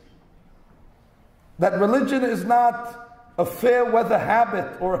it. That religion is not a fair weather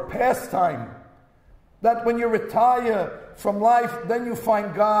habit or a pastime. That when you retire from life, then you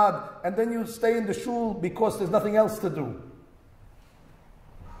find God, and then you stay in the shul because there's nothing else to do.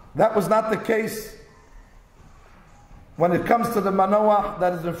 That was not the case when it comes to the Manoach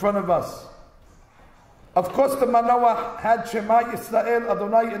that is in front of us. Of course, the Manoach had Shema Yisrael,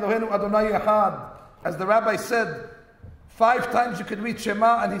 Adonai Eloheinu, Adonai Echad. As the rabbi said, 5 times you could read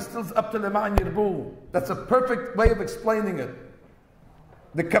Shema and he's still up to Lema'an Yirbu. That's a perfect way of explaining it.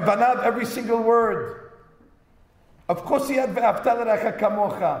 The kavanah of every single word. Of course he had Ve'afta l'recha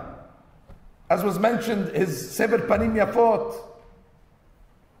kamocha. As was mentioned, his Sefer Panim Yafot.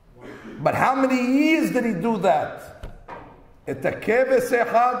 But how many years did he do that? This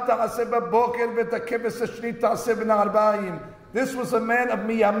was a man of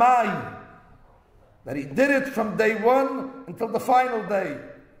miyamai. That he did it from day one until the final day.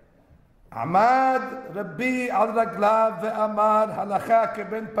 Amad Rabbi al Raglav ve'amar halakha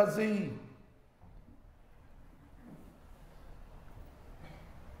keben pazi.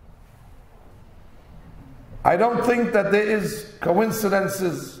 I don't think that there is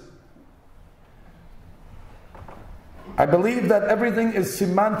coincidences. I believe that everything is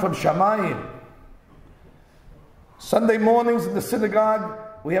siman from Shamayim. Sunday mornings in the synagogue,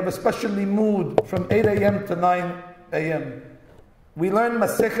 we have a special limud from 8 a.m. to 9 a.m. We learn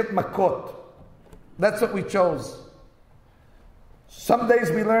Masechet Makot. That's what we chose. Some days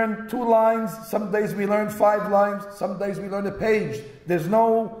we learn 2 lines, some days we learn 5 lines, some days we learn a page. There's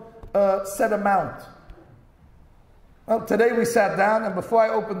no set amount. Well, today we sat down, and before I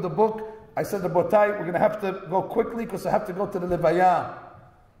opened the book, I said to Botai, we're going to have to go quickly because I have to go to the Levaya.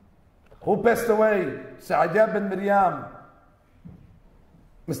 Who passed away? Sa'adya ben Miriam.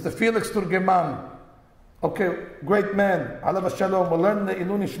 Mr. Felix Torgueman. Okay, great man. Alav Shalom. We'll learn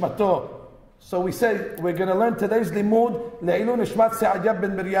Le'ilun Nishmato. So we say, we're going to learn today's limud, Le'ilun Nishmat Sa'adya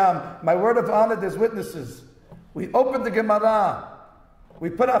ben Miriam. My word of honor, there's witnesses. We opened the Gemara. We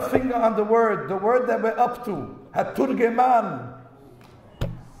put our finger on the word that we're up to. Haturgeman.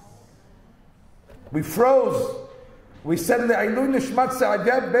 We froze. We said, Le'ilun Nishmat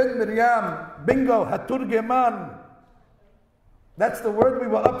Sa'adya ben Miriam. Bingo, Haturgeman. That's the word we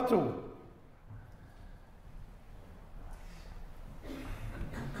were up to.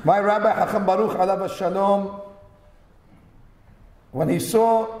 My Rabbi Hacham Baruch Alav Shalom, when he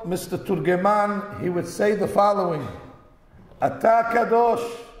saw Mr. Torgueman, he would say the following: Ata kadosh,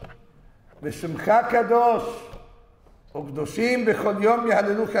 v'shemcha kadosh, u'kdoshim b'chol yom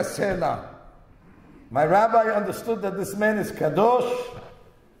yahaleluch hasela. My rabbi understood that this man is kadosh,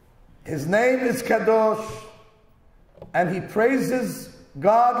 his name is kadosh, and he praises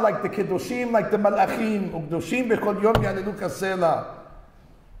God like the kedoshim, like the malachim, u'kdoshim b'chol yom yahaleluch hasela.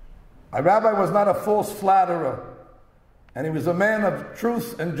 My rabbi was not a false flatterer, and he was a man of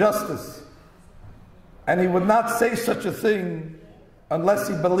truth and justice. And he would not say such a thing unless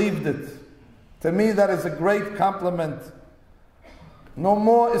he believed it. To me, that is a great compliment. No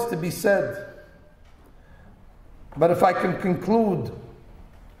more is to be said. But if I can conclude,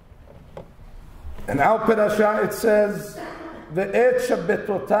 in our parasha it says, Ve'et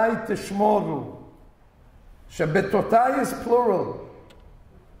shabbatotai tishmoru. Shabbatotai is plural.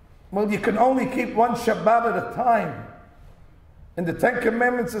 Well, you can only keep one Shabbat at a time. In the 10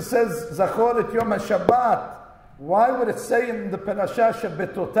 Commandments it says, Zachor et Yom HaShabbat. Why would it say in the parasha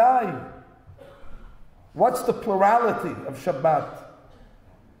Shabbatotai? What's the plurality of Shabbat?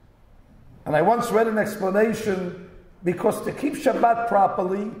 And I once read an explanation, because to keep Shabbat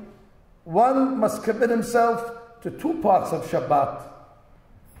properly, one must commit himself to two parts of Shabbat.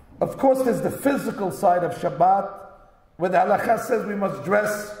 Of course, there's the physical side of Shabbat, where the halakha says we must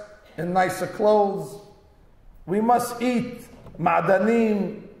dress in nicer clothes, we must eat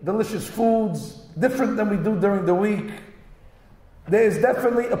ma'adanim, delicious foods, different than we do during the week. There is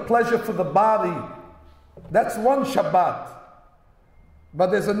definitely a pleasure for the body. That's one Shabbat. But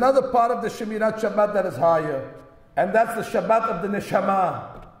there's another part of the Shemirat Shabbat that is higher, and that's the Shabbat of the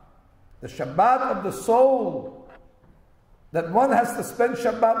Neshama, the Shabbat of the soul, that one has to spend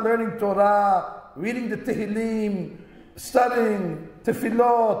Shabbat learning Torah, reading the Tehillim, studying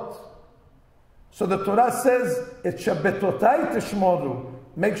Tefillot. So the Torah says, it's Shabbatotai Tishmoru.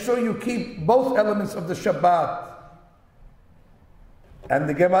 Make sure you keep both elements of the Shabbat. And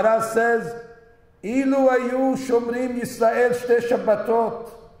the Gemara says, Ilu ayu shomrim Yisrael shte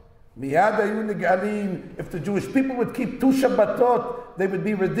Shabbatot. Miyad ayu nigalim. If the Jewish people would keep two Shabbatot, they would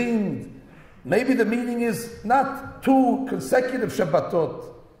be redeemed. Maybe the meaning is not two consecutive Shabbatot,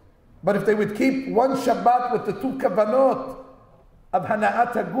 but if they would keep one Shabbat with the two kavanot of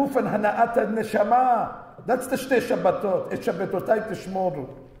Hana'at HaGuf and Hana'at HaNeshama, that's the Shtei Shabbatot. It's Shabbatotai Tishmoru.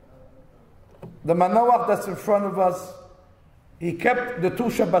 The Manoach that's in front of us, he kept the two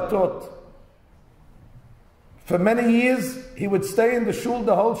Shabbatot. For many years, he would stay in the shul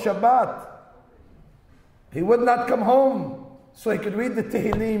the whole Shabbat. He would not come home so he could read the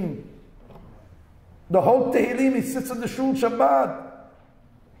Tehillim. The whole Tehillim, he sits in the shul Shabbat.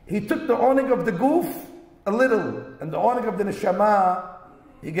 He took the onig of the Guf a little, and the onig of the Neshama,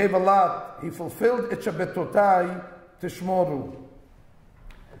 he gave a lot. He fulfilled it Shabbatotai Tishmoru.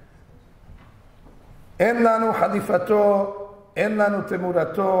 En lanu halifato, en lanu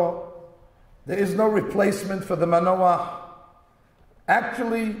temurato. There is no replacement for the Manoach.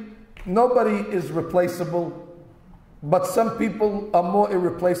 Actually, nobody is replaceable, but some people are more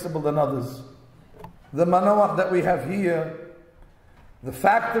irreplaceable than others. The Manoach that we have here, the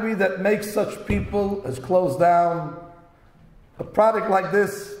factory that makes such people has closed down. A product like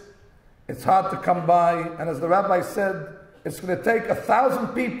this, it's hard to come by, and as the rabbi said, it's going to take 1,000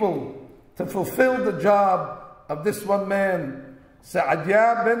 people to fulfill the job of this one man.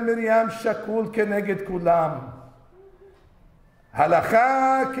 Sa'adya ben Miriam shakul keneged kulam.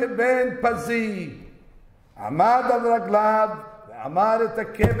 Halakha ke ben pazi. Amad al raglav. אמר את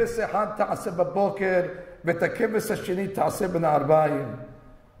הכבש אחד תעשה בבוקר ואת הכבש השני תעשה בין הארבעים.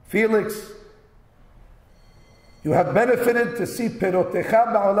 Felix, you have benefited to see פירותיך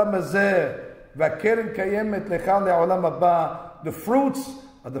בעולם הזה והקרן קיימת לך לעולם הבא. The fruits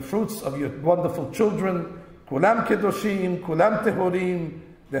are the fruits of your wonderful children. כולם קדושים, כולם טהורים.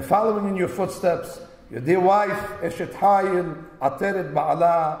 They're following in your footsteps. Your dear wife, אשת חיל, עטרת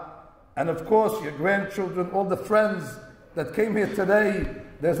בעלה. And of course, your grandchildren, all the friends that came here today.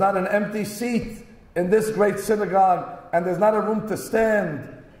 There's not an empty seat in this great synagogue, and there's not a room to stand.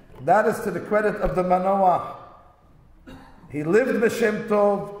 That is to the credit of the Manoach. He lived b'Shem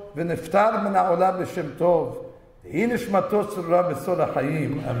Tov, v'niftar min ha'olam b'Shem Tov. Hi nishmato tzurah b'sor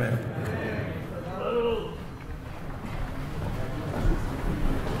ha'chayim. Amen.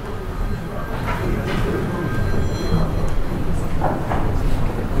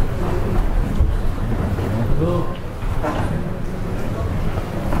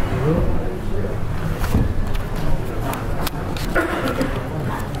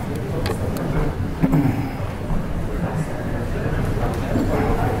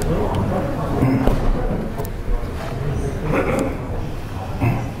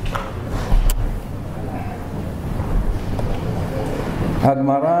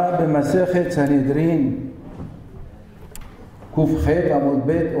 הגמרא במסכת סנהדרין ק"ח עמוד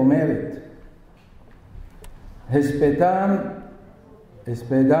ב' אומרת,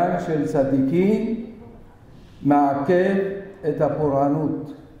 הספדם של צדיקים מעכב את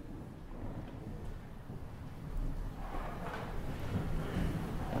הפורענות.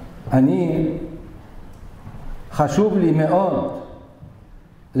 אני חשוב לי מאוד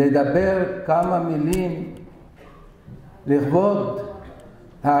לדבר כמה מילים לכבוד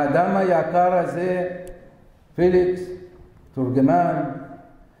האדם היקר הזה, פליקס תורגמן,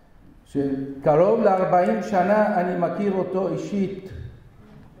 שקרוב ל-40 שנה אני מכיר אותו אישית,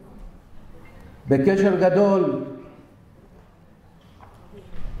 בקשר גדול.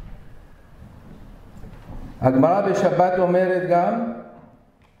 הגמרא בשבת אומרת גם,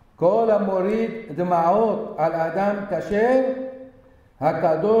 כל המוריד דמעות על אדם כשר,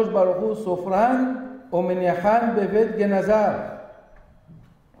 הקדוש ברוך הוא סופרן ומניחן בבית גנזיו.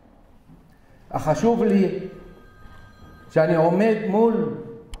 החשוב לי שאני עומד מול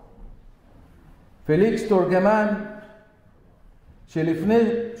פליקס טורגמן, שלפני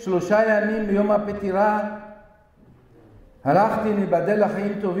 3 ימים ביום הפטירה הלכתי להיבדל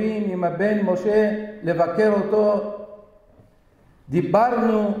לחיים טובים עם הבן משה לבקר אותו.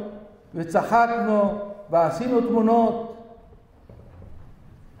 דיברנו וצחקנו ועשינו תמונות,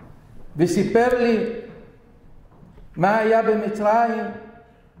 וסיפר לי מה היה במצרים.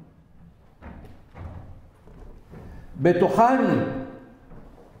 בטוחני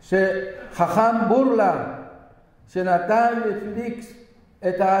שחכם בורלה שנתן לפליקס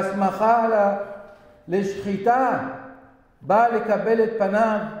את ההסמכה לשחיטה בא לקבל את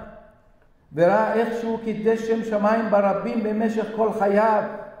פניו וראה איך שהוא קידש שם שמיים ברבים במשך כל חייו.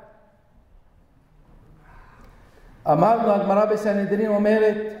 אמרנו, הגמרא בסנהדרין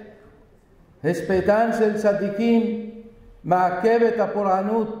אומרת, הספדן של צדיקים מעכב את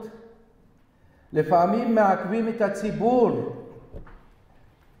הפורענות. לפעמים מעכבים את הציבור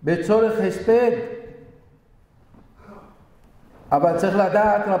בצורך הספד, אבל צריך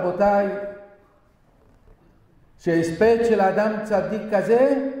לדעת, רבותיי, שהספד של אדם צדיק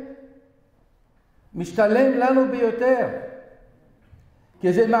כזה משתלם לנו ביותר,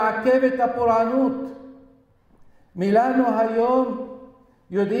 כי זה מעכב את הפורענות. מילנו היום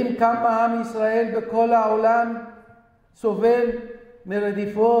יודעים כמה עם ישראל בכל העולם סובל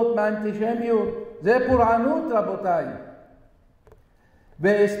מרדיפות, מאנטישמיות. זה פורענות, רבותיי.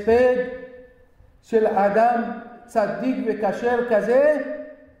 והספד של אדם צדיק וכשר כזה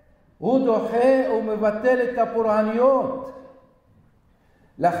הוא דוחה ומבטל את הפורעניות.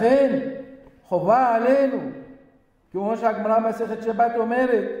 לכן חובה עלינו, כמו שהגמרא מסכת שבת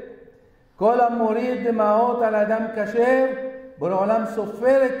אומרת, כל המוריד דמעות על אדם כשר, בורא עולם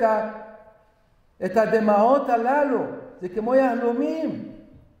סופר את הדמעות הללו. זה כמו יהלומים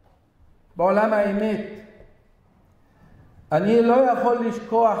בעולם האמת. אני לא יכול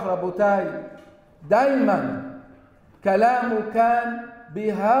לשכוח, רבותיי, דיימן כלאמו כאן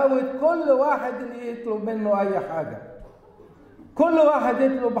بيهاود كل واحد اللي يطلب منه أي حاجة. كل واحد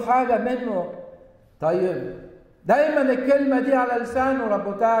يطلب حاجة منه. طيب دايما الكلمة دي على لسانه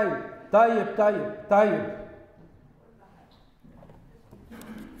ربوتاي. طيب طيب طيب.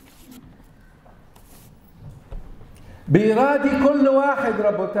 بيرادي كل واحد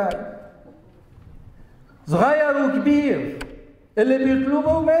ربوتاي، صغير وكبير، اللي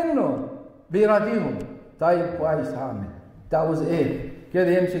بيطلبوا منه بيراديهم. طيب كويس، هعمل. انت عاوز ايه؟ كده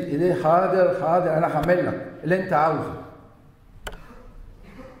يمسك ايديه، حاضر حاضر انا هعمل لك اللي انت عاوزه.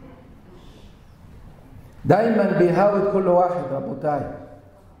 دايما بيهاود كل واحد ربوتاي.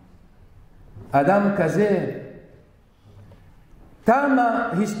 אדם כזה, תמה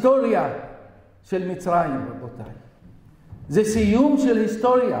היסטוריה של מצרים, רבותיי. זה סיום של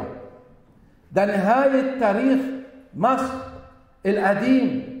היסטוריה. ده نهاية تاريخ مصر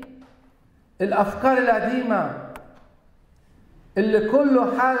القديم، الأفكار القديمة اللي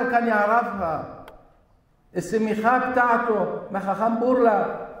كله حاجة كان يعرفها. السميخة بتاعته ما خخام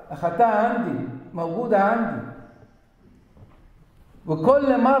بورلا أخدتها عندي، موجودة عندي.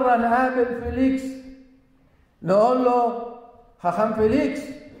 وكل مرة نقابل فيليكس نقول له חכם פליקס,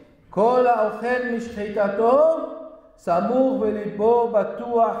 כל האוכל משחיטתו סמוך ולבו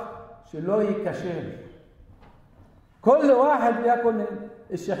בטוח שלא ייכשל. כל واحد ياكل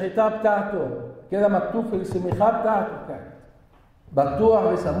الشحيطة بتاعته كده مكتوب في السميخة بتاعته كده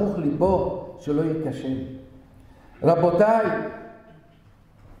בטוח וסמוך ליבו שלא ייכשל. רבותיי,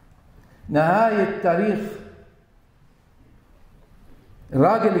 נהאיית תאריך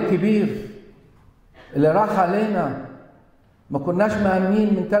راجل كبير اللي راح علينا ما كناش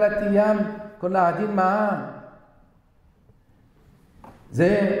مأمنين من 3 أيام كنا قاعدين معاه.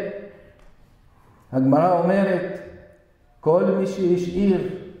 זה הגמרא אומרת, כל מי שהשאיר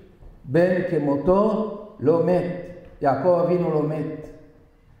בן כמותו לא מת. יעקב אבינו לא מת.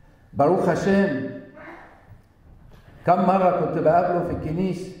 ברוך השם. كم مرة كنت بقابله في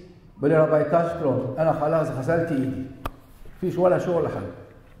الكنيس بقول لي ربي كاسترو أنا خلاص غسلت إيدي فيش ولا شغل حاجة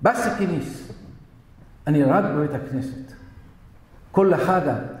بس الكنيس أنا راجل ببيت الكنيست كل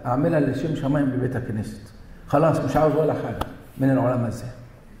حاجة أعملها لشم شمايم ببيت الكنيست خلاص مش عاوز ولا حاجة من العلماء ازاي.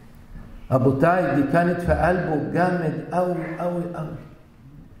 ربوتاي دي كانت في قلبه جامد قوي قوي قوي.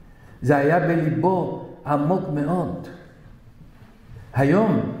 זה היה בליבו עמוק מאוד.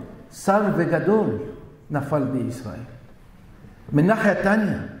 היום שר וגדול נפל בישראל. من ناحية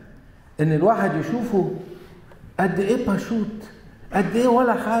تانية ان الواحد يشوفه قد ايه بشوت، قد ايه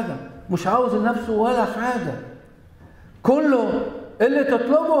ولا حاجة، مش عاوز لنفسه ولا حاجة، كله اللي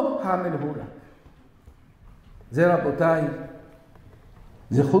تطلبه هعمله لك. זה רבותיי,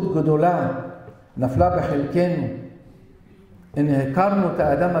 זכות גדולה נפלה בחלקנו. הנה הכרנו את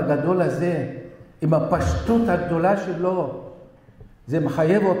האדם הגדול הזה עם הפשטות הגדולה שלו. זה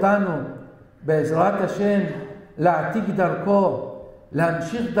מחייב אותנו בעזרת השם להעתיק דרכו,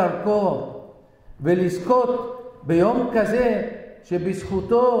 להמשיך דרכו ולזכות ביום כזה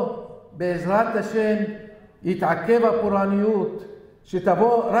שבזכותו בעזרת השם יתעכב הפורעניות,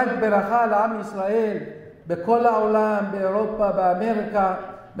 שתבוא רק ברכה לעם ישראל בכל העולם, באירופה, באמריקה,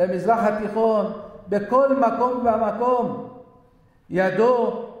 במזרח התיכון, בכל מקום ומקום.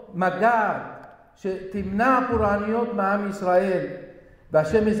 ידו מגעת שתמנע פורעניות מעם ישראל,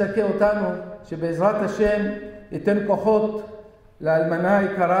 והשם יזכה אותנו שבעזרת השם ייתן כוחות לאלמנה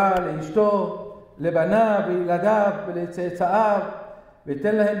היקרה, לאשתו, לבניו וילדיו ולצאצאיו,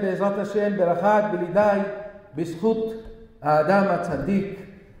 וייתן להם בעזרת השם ברכה בלידי בזכות האדם הצדיק.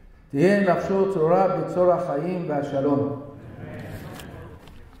 תהיה נפשו צרורה בצור החיים והשלום.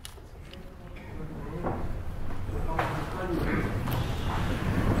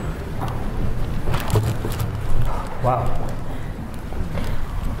 Wow.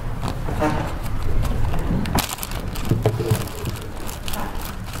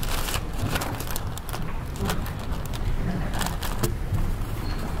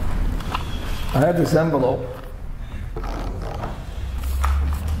 I had this envelope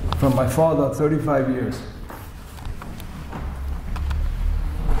from my father 35 years.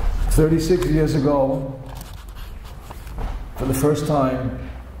 36 years ago, for the first time,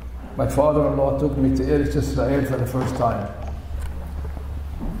 my father-in-law took me to Eretz Israel for the first time.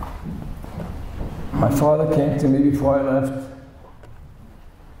 My father came to me before I left.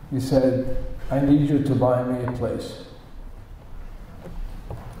 He said, I need you to buy me a place.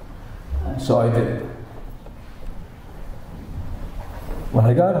 So I did. When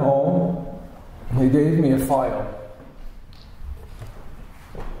I got home, he gave me a file.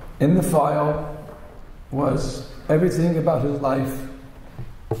 In the file was everything about his life,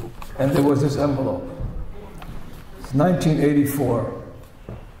 and there was this envelope. It's 1984.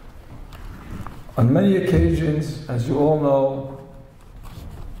 On many occasions, as you all know,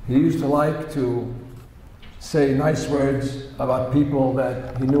 he used to like to say nice words about people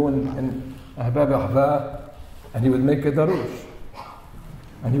that he knew in Ahbab Ahbab, and he would make a darush.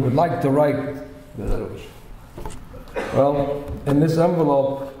 And he would like to write the darush. Well, in this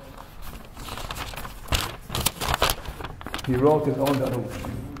envelope, he wrote his own darush.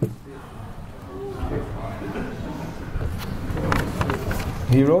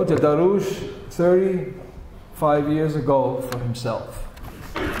 He wrote a darush 35 years ago for himself.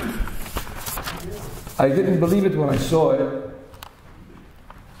 I didn't believe it when I saw it.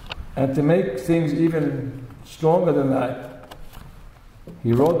 And to make things even stronger than that,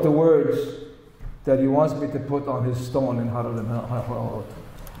 he wrote the words that he wants me to put on his stone in Har al-Mahot.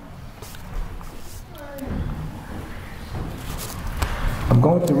 I'm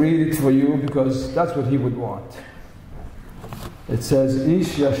going to read it for you because that's what he would want. It says,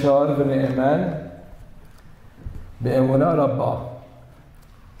 Ish Yashar v'ne'eman be'emunah rabbah.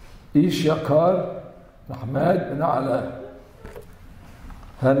 Ish Yakar Ahmed bin Ala.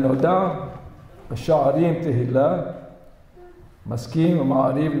 هالنودع الشعرين تهلا مسكين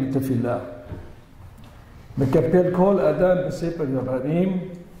ومعاريب لتفلا مكبل كل أدم بسيب اليابانيم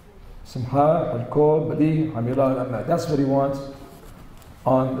سمحة الكل بلي حميلا لما. That's what he wants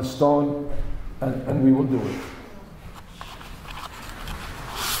on the stone, and we will do it.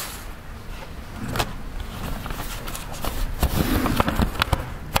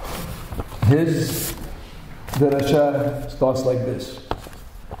 His derasha starts like this.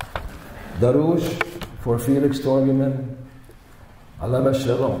 Darush for Felix Torgueman, Alama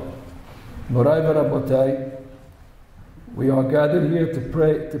Shalom. Morai v'Rabotai, we are gathered here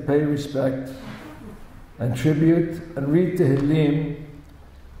to pay respect and tribute and read Tehillim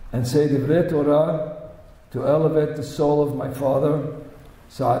and say Divrei Torah to elevate the soul of my father,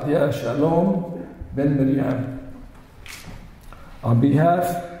 Sa'adya Shalom ben Miriam. On behalf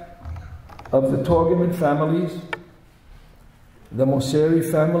of the Torgueman families, the Moseri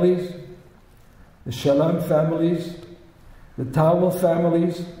families, the Shalom families, the Tawel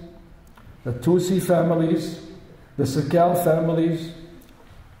families, the Tusi families, the Sakal families,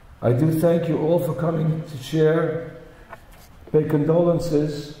 I do thank you all for coming to share, pay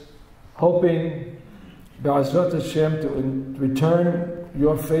condolences, hoping Be'ezrat Hashem to return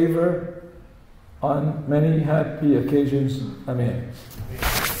your favor on many happy occasions. Amen.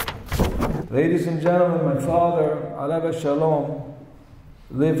 Ladies and gentlemen, my father, Alav Shalom,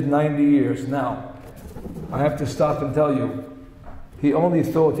 lived 90 years. Now, I have to stop and tell you, he only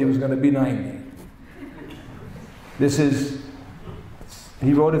thought he was going to be 90.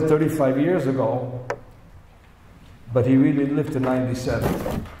 He wrote it 35 years ago, but he really lived to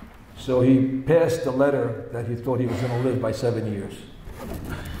 97. So he passed the letter that he thought he was going to live by 7 years.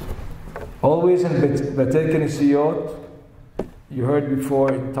 Always in Batei Knesiyot, you heard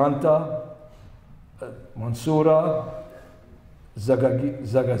before in Tanta, Mansoura,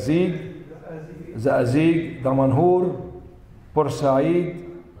 Zagazig, Damanhur, Port Said,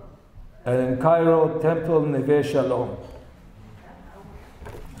 and in Cairo, Temple Neve Shalom.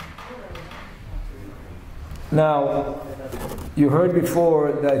 Now, you heard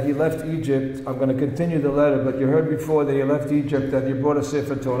before that he left Egypt. I'm going to continue the letter, but you heard before that he left Egypt and he brought a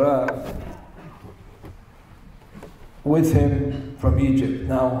Sefer Torah with him from Egypt.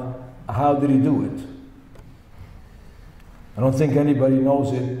 Now, how did he do it? I don't think anybody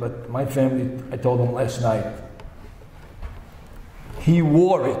knows it, but my family, I told them last night, he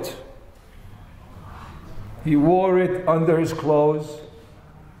wore it. He wore it under his clothes.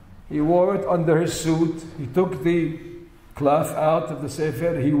 He wore it under his suit. He took the cloth out of the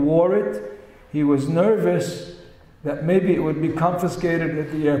Sefer. He wore it. He was nervous that maybe it would be confiscated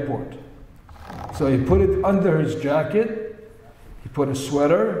at the airport. So he put it under his jacket. He put a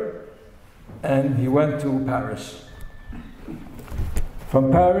sweater, and he went to Paris. From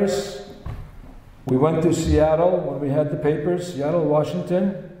Paris, we went to Seattle when we had the papers, Seattle,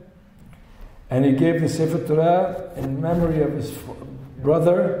 Washington, and he gave the Sefer Torah in memory of his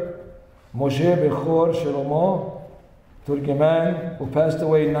brother, Moshe Bechor Shlomo Torgueman, who passed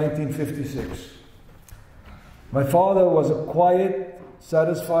away in 1956. My father was a quiet,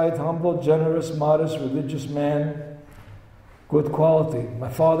 satisfied, humble, generous, modest, religious man, good quality. My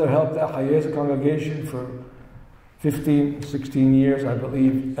father helped the Ahayez congregation for 15, 16 years, I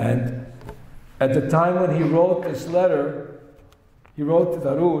believe, and at the time when he wrote this letter, he wrote to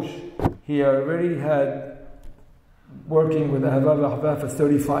Darush, he already had working with Ahava V'Ahava for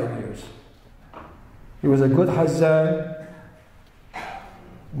 35 years. He was a good Hazan,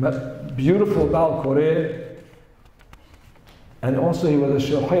 beautiful Baal Koreh, and also he was a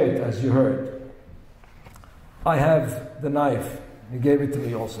Shohet, as you heard. I have the knife. He gave it to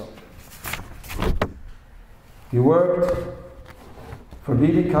me also. He worked for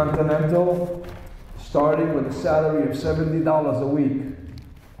BB Continental, starting with a salary of $70 a week.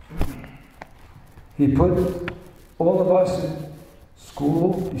 He put all of us in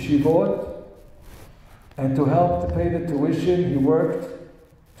school, yeshivot, and to help to pay the tuition, he worked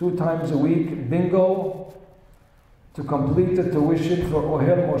 2 times a week, bingo, to complete the tuition for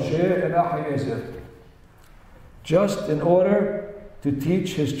Ohel Moshe and Ahayez, just in order to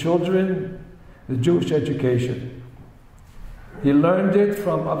teach his children the Jewish education. He learned it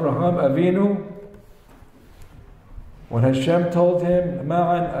from Abraham Avinu when Hashem told him,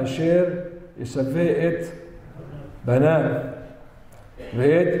 Ma'an Asher Yisaveh et Banan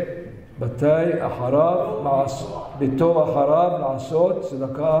Ve'et Batay Aharav Bito Aharav La'asot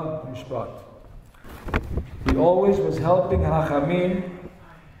Tzedakah Mishpat. He always was helping Hachamim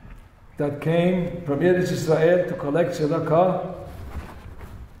that came from Eretz Israel to collect tzedakah,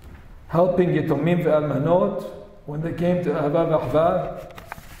 helping Yitomim ve'almanot when they came to Ahava V'Ahava.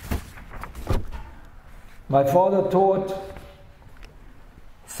 My father taught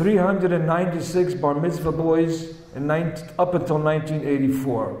 396 bar mitzvah boys up until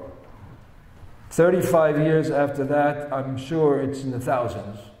 1984. 35 years after that, I'm sure it's in the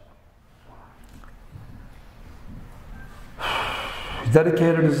thousands. He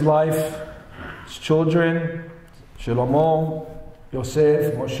dedicated his life, his children, Shlomo,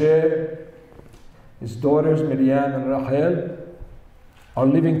 Yosef, Moshe, his daughters, Miriam and Rachel, are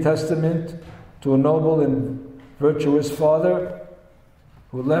living testament to a noble and virtuous father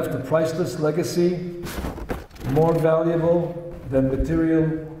who left a priceless legacy more valuable than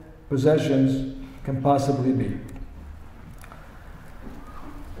material possessions can possibly be.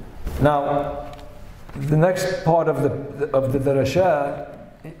 Now, the next part of the Darashah,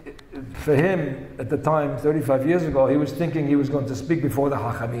 for him at the time, 35 years ago, he was thinking he was going to speak before the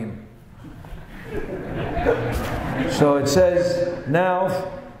Hachamim. So it says, now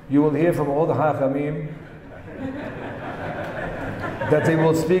you will hear from all the Hachamim that they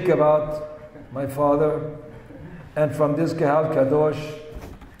will speak about my father, and from this Kahal Kadosh,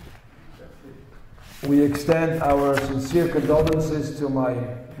 we extend our sincere condolences to my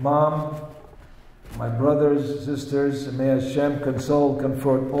mom, my brothers, sisters, and may Hashem console,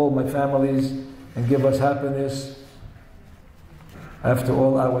 comfort all my families, and give us happiness after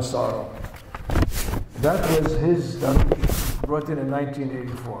all our sorrow. That was his brought in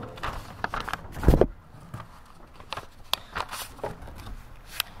 1984.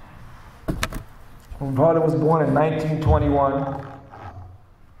 My father was born in 1921.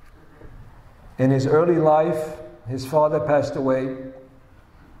 In his early life, his father passed away,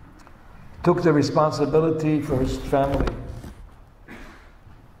 took the responsibility for his family.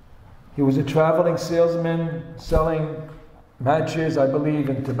 He was a traveling salesman selling matches, I believe,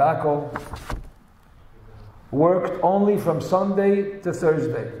 and tobacco. Worked only from Sunday to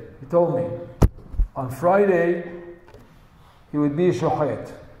Thursday. He told me. On Friday, he would be a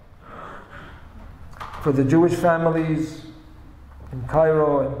shochet for the Jewish families in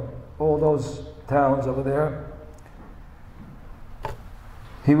Cairo and all those towns over there.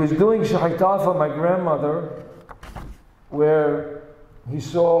 He was doing shahitah for my grandmother, where he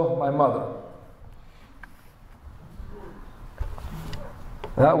saw my mother.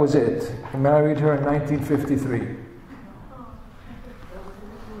 That was it. He married her in 1953.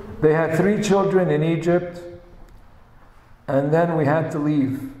 They had 3 children in Egypt, and then we had to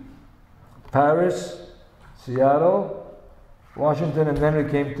leave. Paris, Seattle, Washington, and then we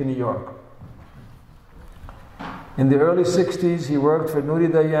came to New York. In the early 60s, he worked for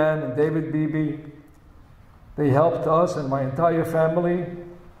Nuri Dayan and David Beebe. They helped us and my entire family,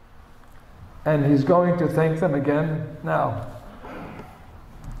 and he's going to thank them again now.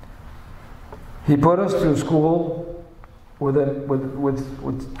 He put us through school with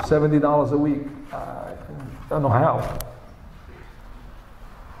 $70 a week. I don't know how.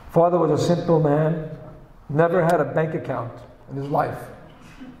 Father was a simple man, never had a bank account in his life.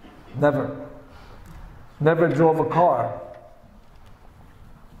 Never. Never drove a car.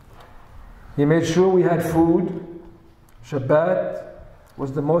 He made sure we had food. Shabbat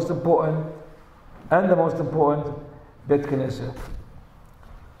was the most important, and the most important, Bet Knesset.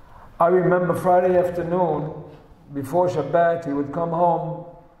 I remember Friday afternoon, before Shabbat, he would come home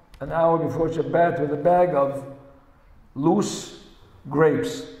an hour before Shabbat with a bag of loose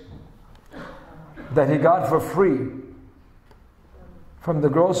grapes that he got for free from the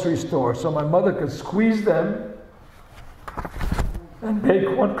grocery store, so my mother could squeeze them and make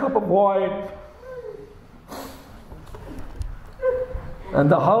 1 cup of wine.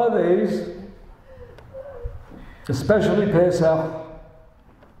 And the holidays, especially Pesach,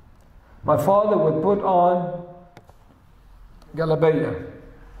 my father would put on Galabeya.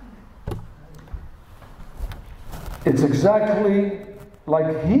 It's exactly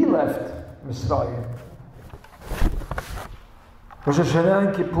like he left Mitzrayim. Rosh Hashanah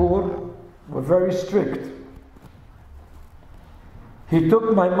and Kippur were very strict. He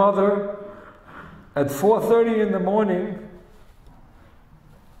took my mother at 4:30 in the morning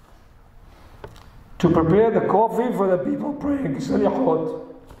to prepare the coffee for the people praying Selichot.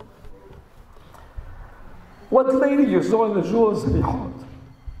 What lady you saw in the shul is Selichot?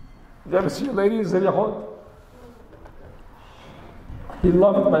 Did you ever see a lady in Selichot? He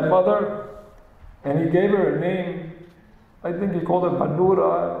loved my mother, and he gave her a name. I think he called her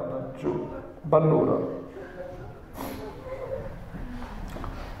Banura. I'm not sure. Banura.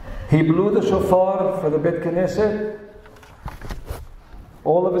 He blew the shofar for the Bet Knesset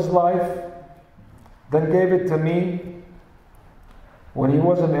all of his life, then gave it to me when he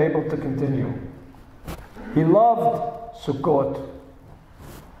wasn't able to continue. He loved Sukkot.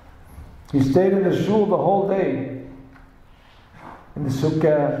 He stayed in the shul the whole day, in the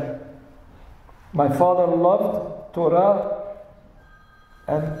sukkah. My father loved Torah,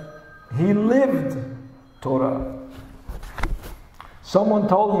 and he lived Torah. Someone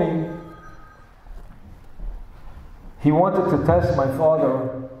told me he wanted to test my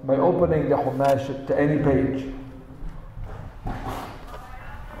father by opening the Chumash to any page.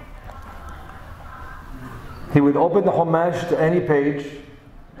 He would open the Chumash to any page.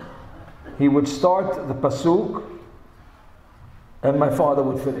 He would start the pasuk, and my father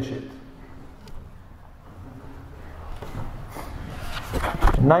would finish it.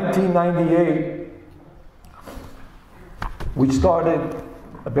 In 1998, we started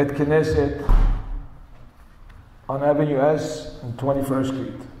a Bet Knesset on Avenue S and 21st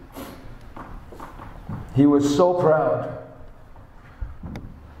Street. He was so proud.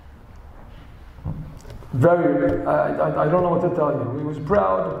 Very, I don't know what to tell you. He was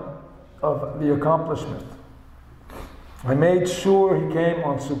proud of the accomplishment. I made sure he came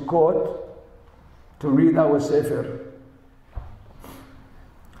on Sukkot to read our Sefer.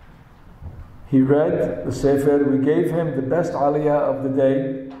 He read the Sefer. We gave him the best aliyah of the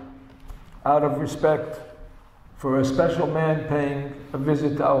day out of respect for a special man paying a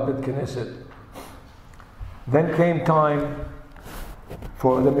visit to our Bet Knesset. Then came time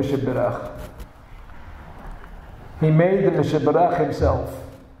for the Mishaberach. He made the Mishaberach himself.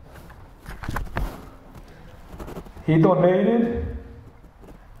 He donated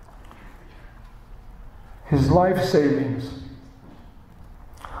life savings.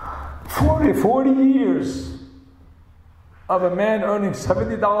 40 years of a man earning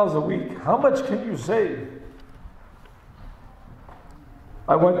 $70 a week. How much can you save?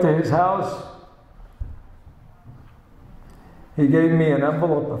 I went to his house. He gave me an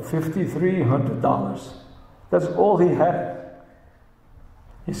envelope of $5,300. That's all he had.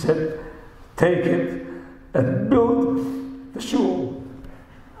 He said, take it and build the shul.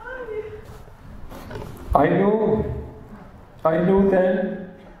 I knew then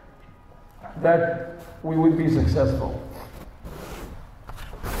that we would be successful.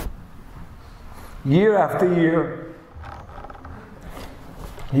 Year after year,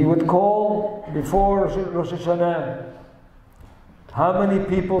 he would call before Rosh Hashanah, how many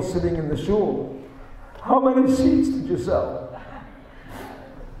people sitting in the shul? How many seats did you sell?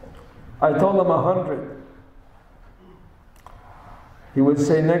 I told him 100. He would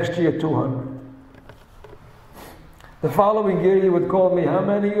say next year 200. The following year he would call me, how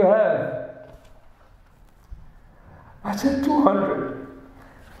many you have? I said 200.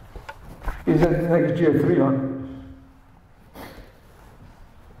 He said next year 300.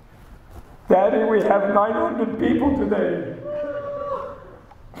 Daddy, we have 900 people today.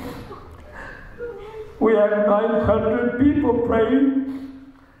 We have 900 people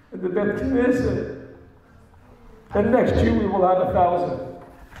praying in the Bet Knesset. And next year we will have 1,000.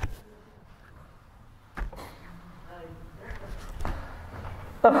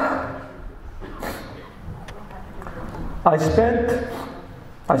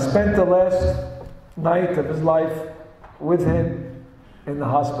 I spent the last night of his life with him in the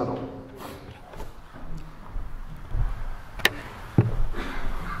hospital.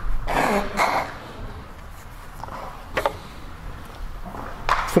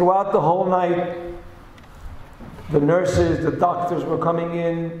 Throughout the whole night, the nurses, the doctors were coming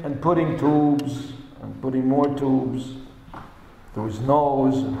in and putting tubes and putting more tubes through his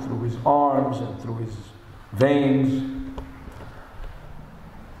nose and through his arms and through his veins.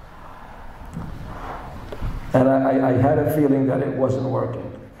 And I had a feeling that it wasn't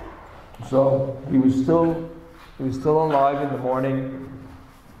working. So he was still alive in the morning.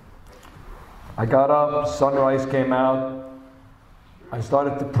 I got up, sunrise came out. I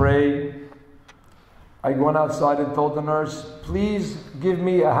started to pray. I went outside and told the nurse, please give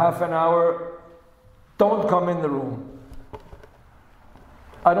me a half an hour. Don't come in the room.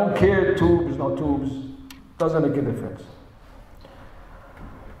 I don't care, tubes, no tubes. Doesn't make a difference.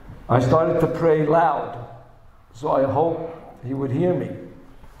 I started to pray loud, so I hope he would hear me.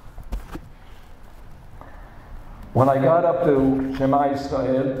 When I got up to Shema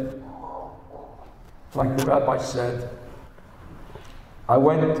Yisrael, like the rabbi said, I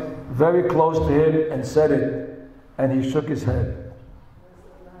went very close to him and said it, and he shook his head.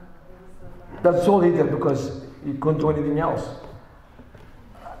 That's all he did, because he couldn't do anything else.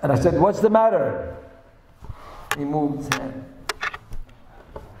 And I said, what's the matter? He moved his hand.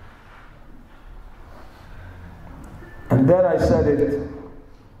 And then I said it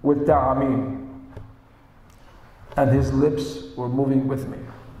with ta'amim. And his lips were moving with me.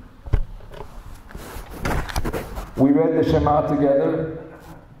 We read the Shema together.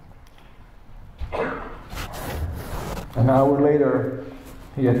 An hour later,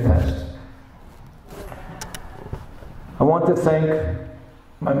 he had passed. I want to thank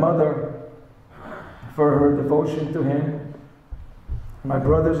my mother for her devotion to him, my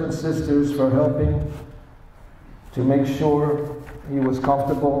brothers and sisters for helping to make sure he was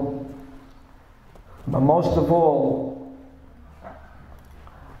comfortable. But most of all,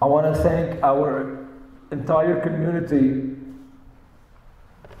 I want to thank our entire community,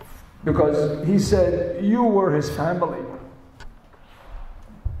 because he said you were his family.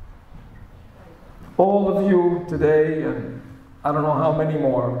 All of you today, and I don't know how many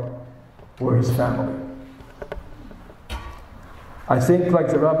more, were his family. I think, like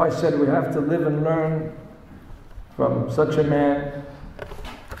the rabbi said, we have to live and learn from such a man.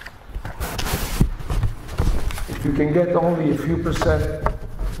 If you can get only a few percent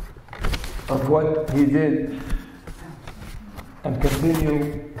of what he did and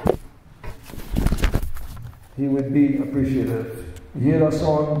continue, he would be appreciative. 1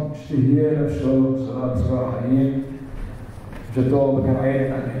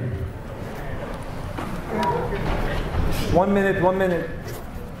 minute.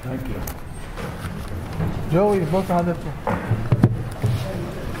 Thank you. Joey, both had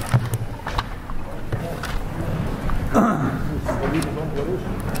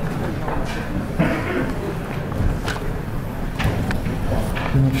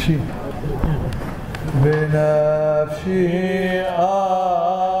בנפשי בנפשי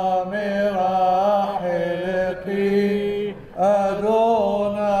אמרה חלק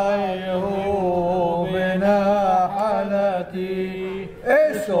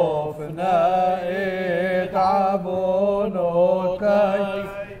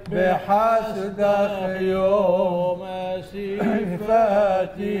בחסדך יום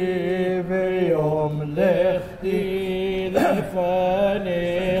שיפתי ויום לכתי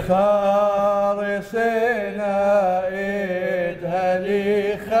לפניך רסנה את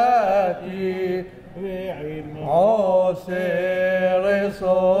הליכתי ועם עושה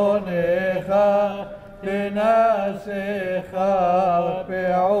רצונך תנסך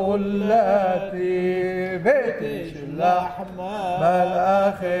פעולתי ותשלח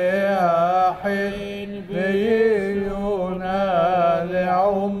מלאכי החן ויהיונה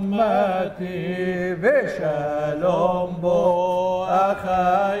לעומתי ושלום בו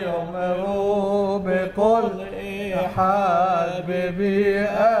אחי יאמרו בכל אחד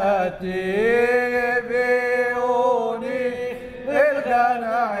בביאתי יביאוני אל גן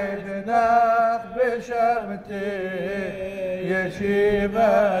עדנך בשבתי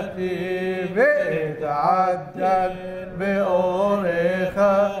ישיבתי ואתעדן באורך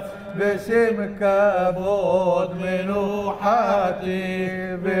בשם כבוד מנוחתי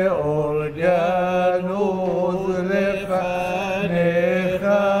באור גנוז לפניך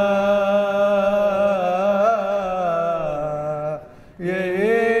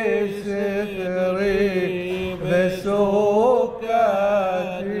יהי סתרי בסוכתי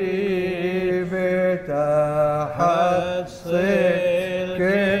ותחת צל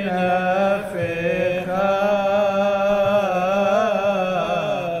כנפיך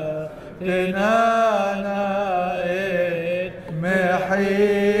תנענה את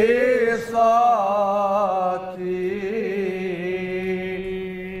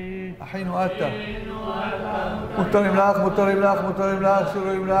מחיצתי. אחינו אתה מותרים לך, מותרים לך, מותרים לך,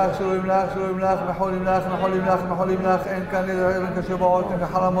 שרויים לך, שרויים לך, שרויים לך, מחולים לך, מחולים לך, מחולים לך, אין כאן נדרים, אין כשבועות, אין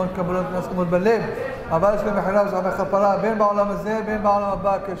כחלמון, קבלות, נסכמות בלב, אבל יש כאן מחילה ושחבי כפרה, בין בעולם הזה, בין בעולם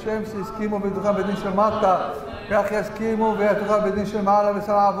הבא, כשם שהסכימו ויתוכם בדין של מטה, כך יסכימו ויתוכם בדין של מעלה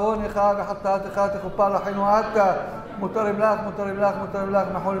ושרע עוונך וחטאתך תכופר לחינו עתה. מותרים לך, מותרים לך, מותרים לך,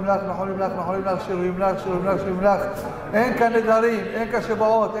 מחולים לך, מחולים לך, מחולים לך, שרויים לך, שרויים לך, שרויים לך. אין כאן נדרים, אין כאן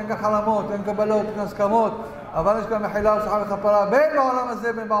שבועות, אין כאן חלמות, אין קבלות, אין הסכמות, אבל יש כאן מחילה ושחבי כפרה, בין בעולם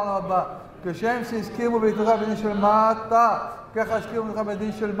הזה, בין בעולם הבא. כשם שהסכימו ויתוכם בדין של מטה, ככה הסכימו לך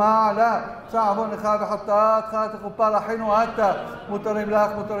בדין של מעלה, שרע עוונך וחטאתך תכופר לחינו עתה. מותרים לך,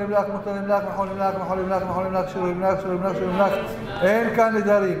 מותרים לך, מותרים לך, מחולים לך, מחולים לך, מחולים לך, שרויים לך, שרויים לך, שרויים לך. אין כאן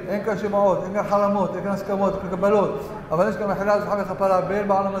נדרים, אין כאן שבועות, אין כאן חלמות, אין כאן הסכמות, אין כאן קבלות, אבל יש כאן מחילה ושחבי כפרה, בין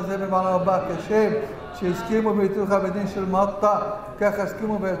בעולם הזה, בין בעולם הבא. כשם שהסכימו ויתירו לך בדין של מטה, ככה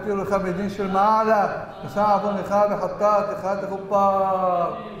הסכימו ויתירו לך בדין של מעלה, שרע עוונך וחטאתך תכופר.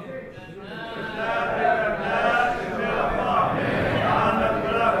 عندك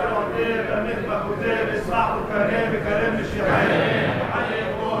بلاك يعطيه بمثل بخوتيه بيسمعوا كريم بكريم الشيعين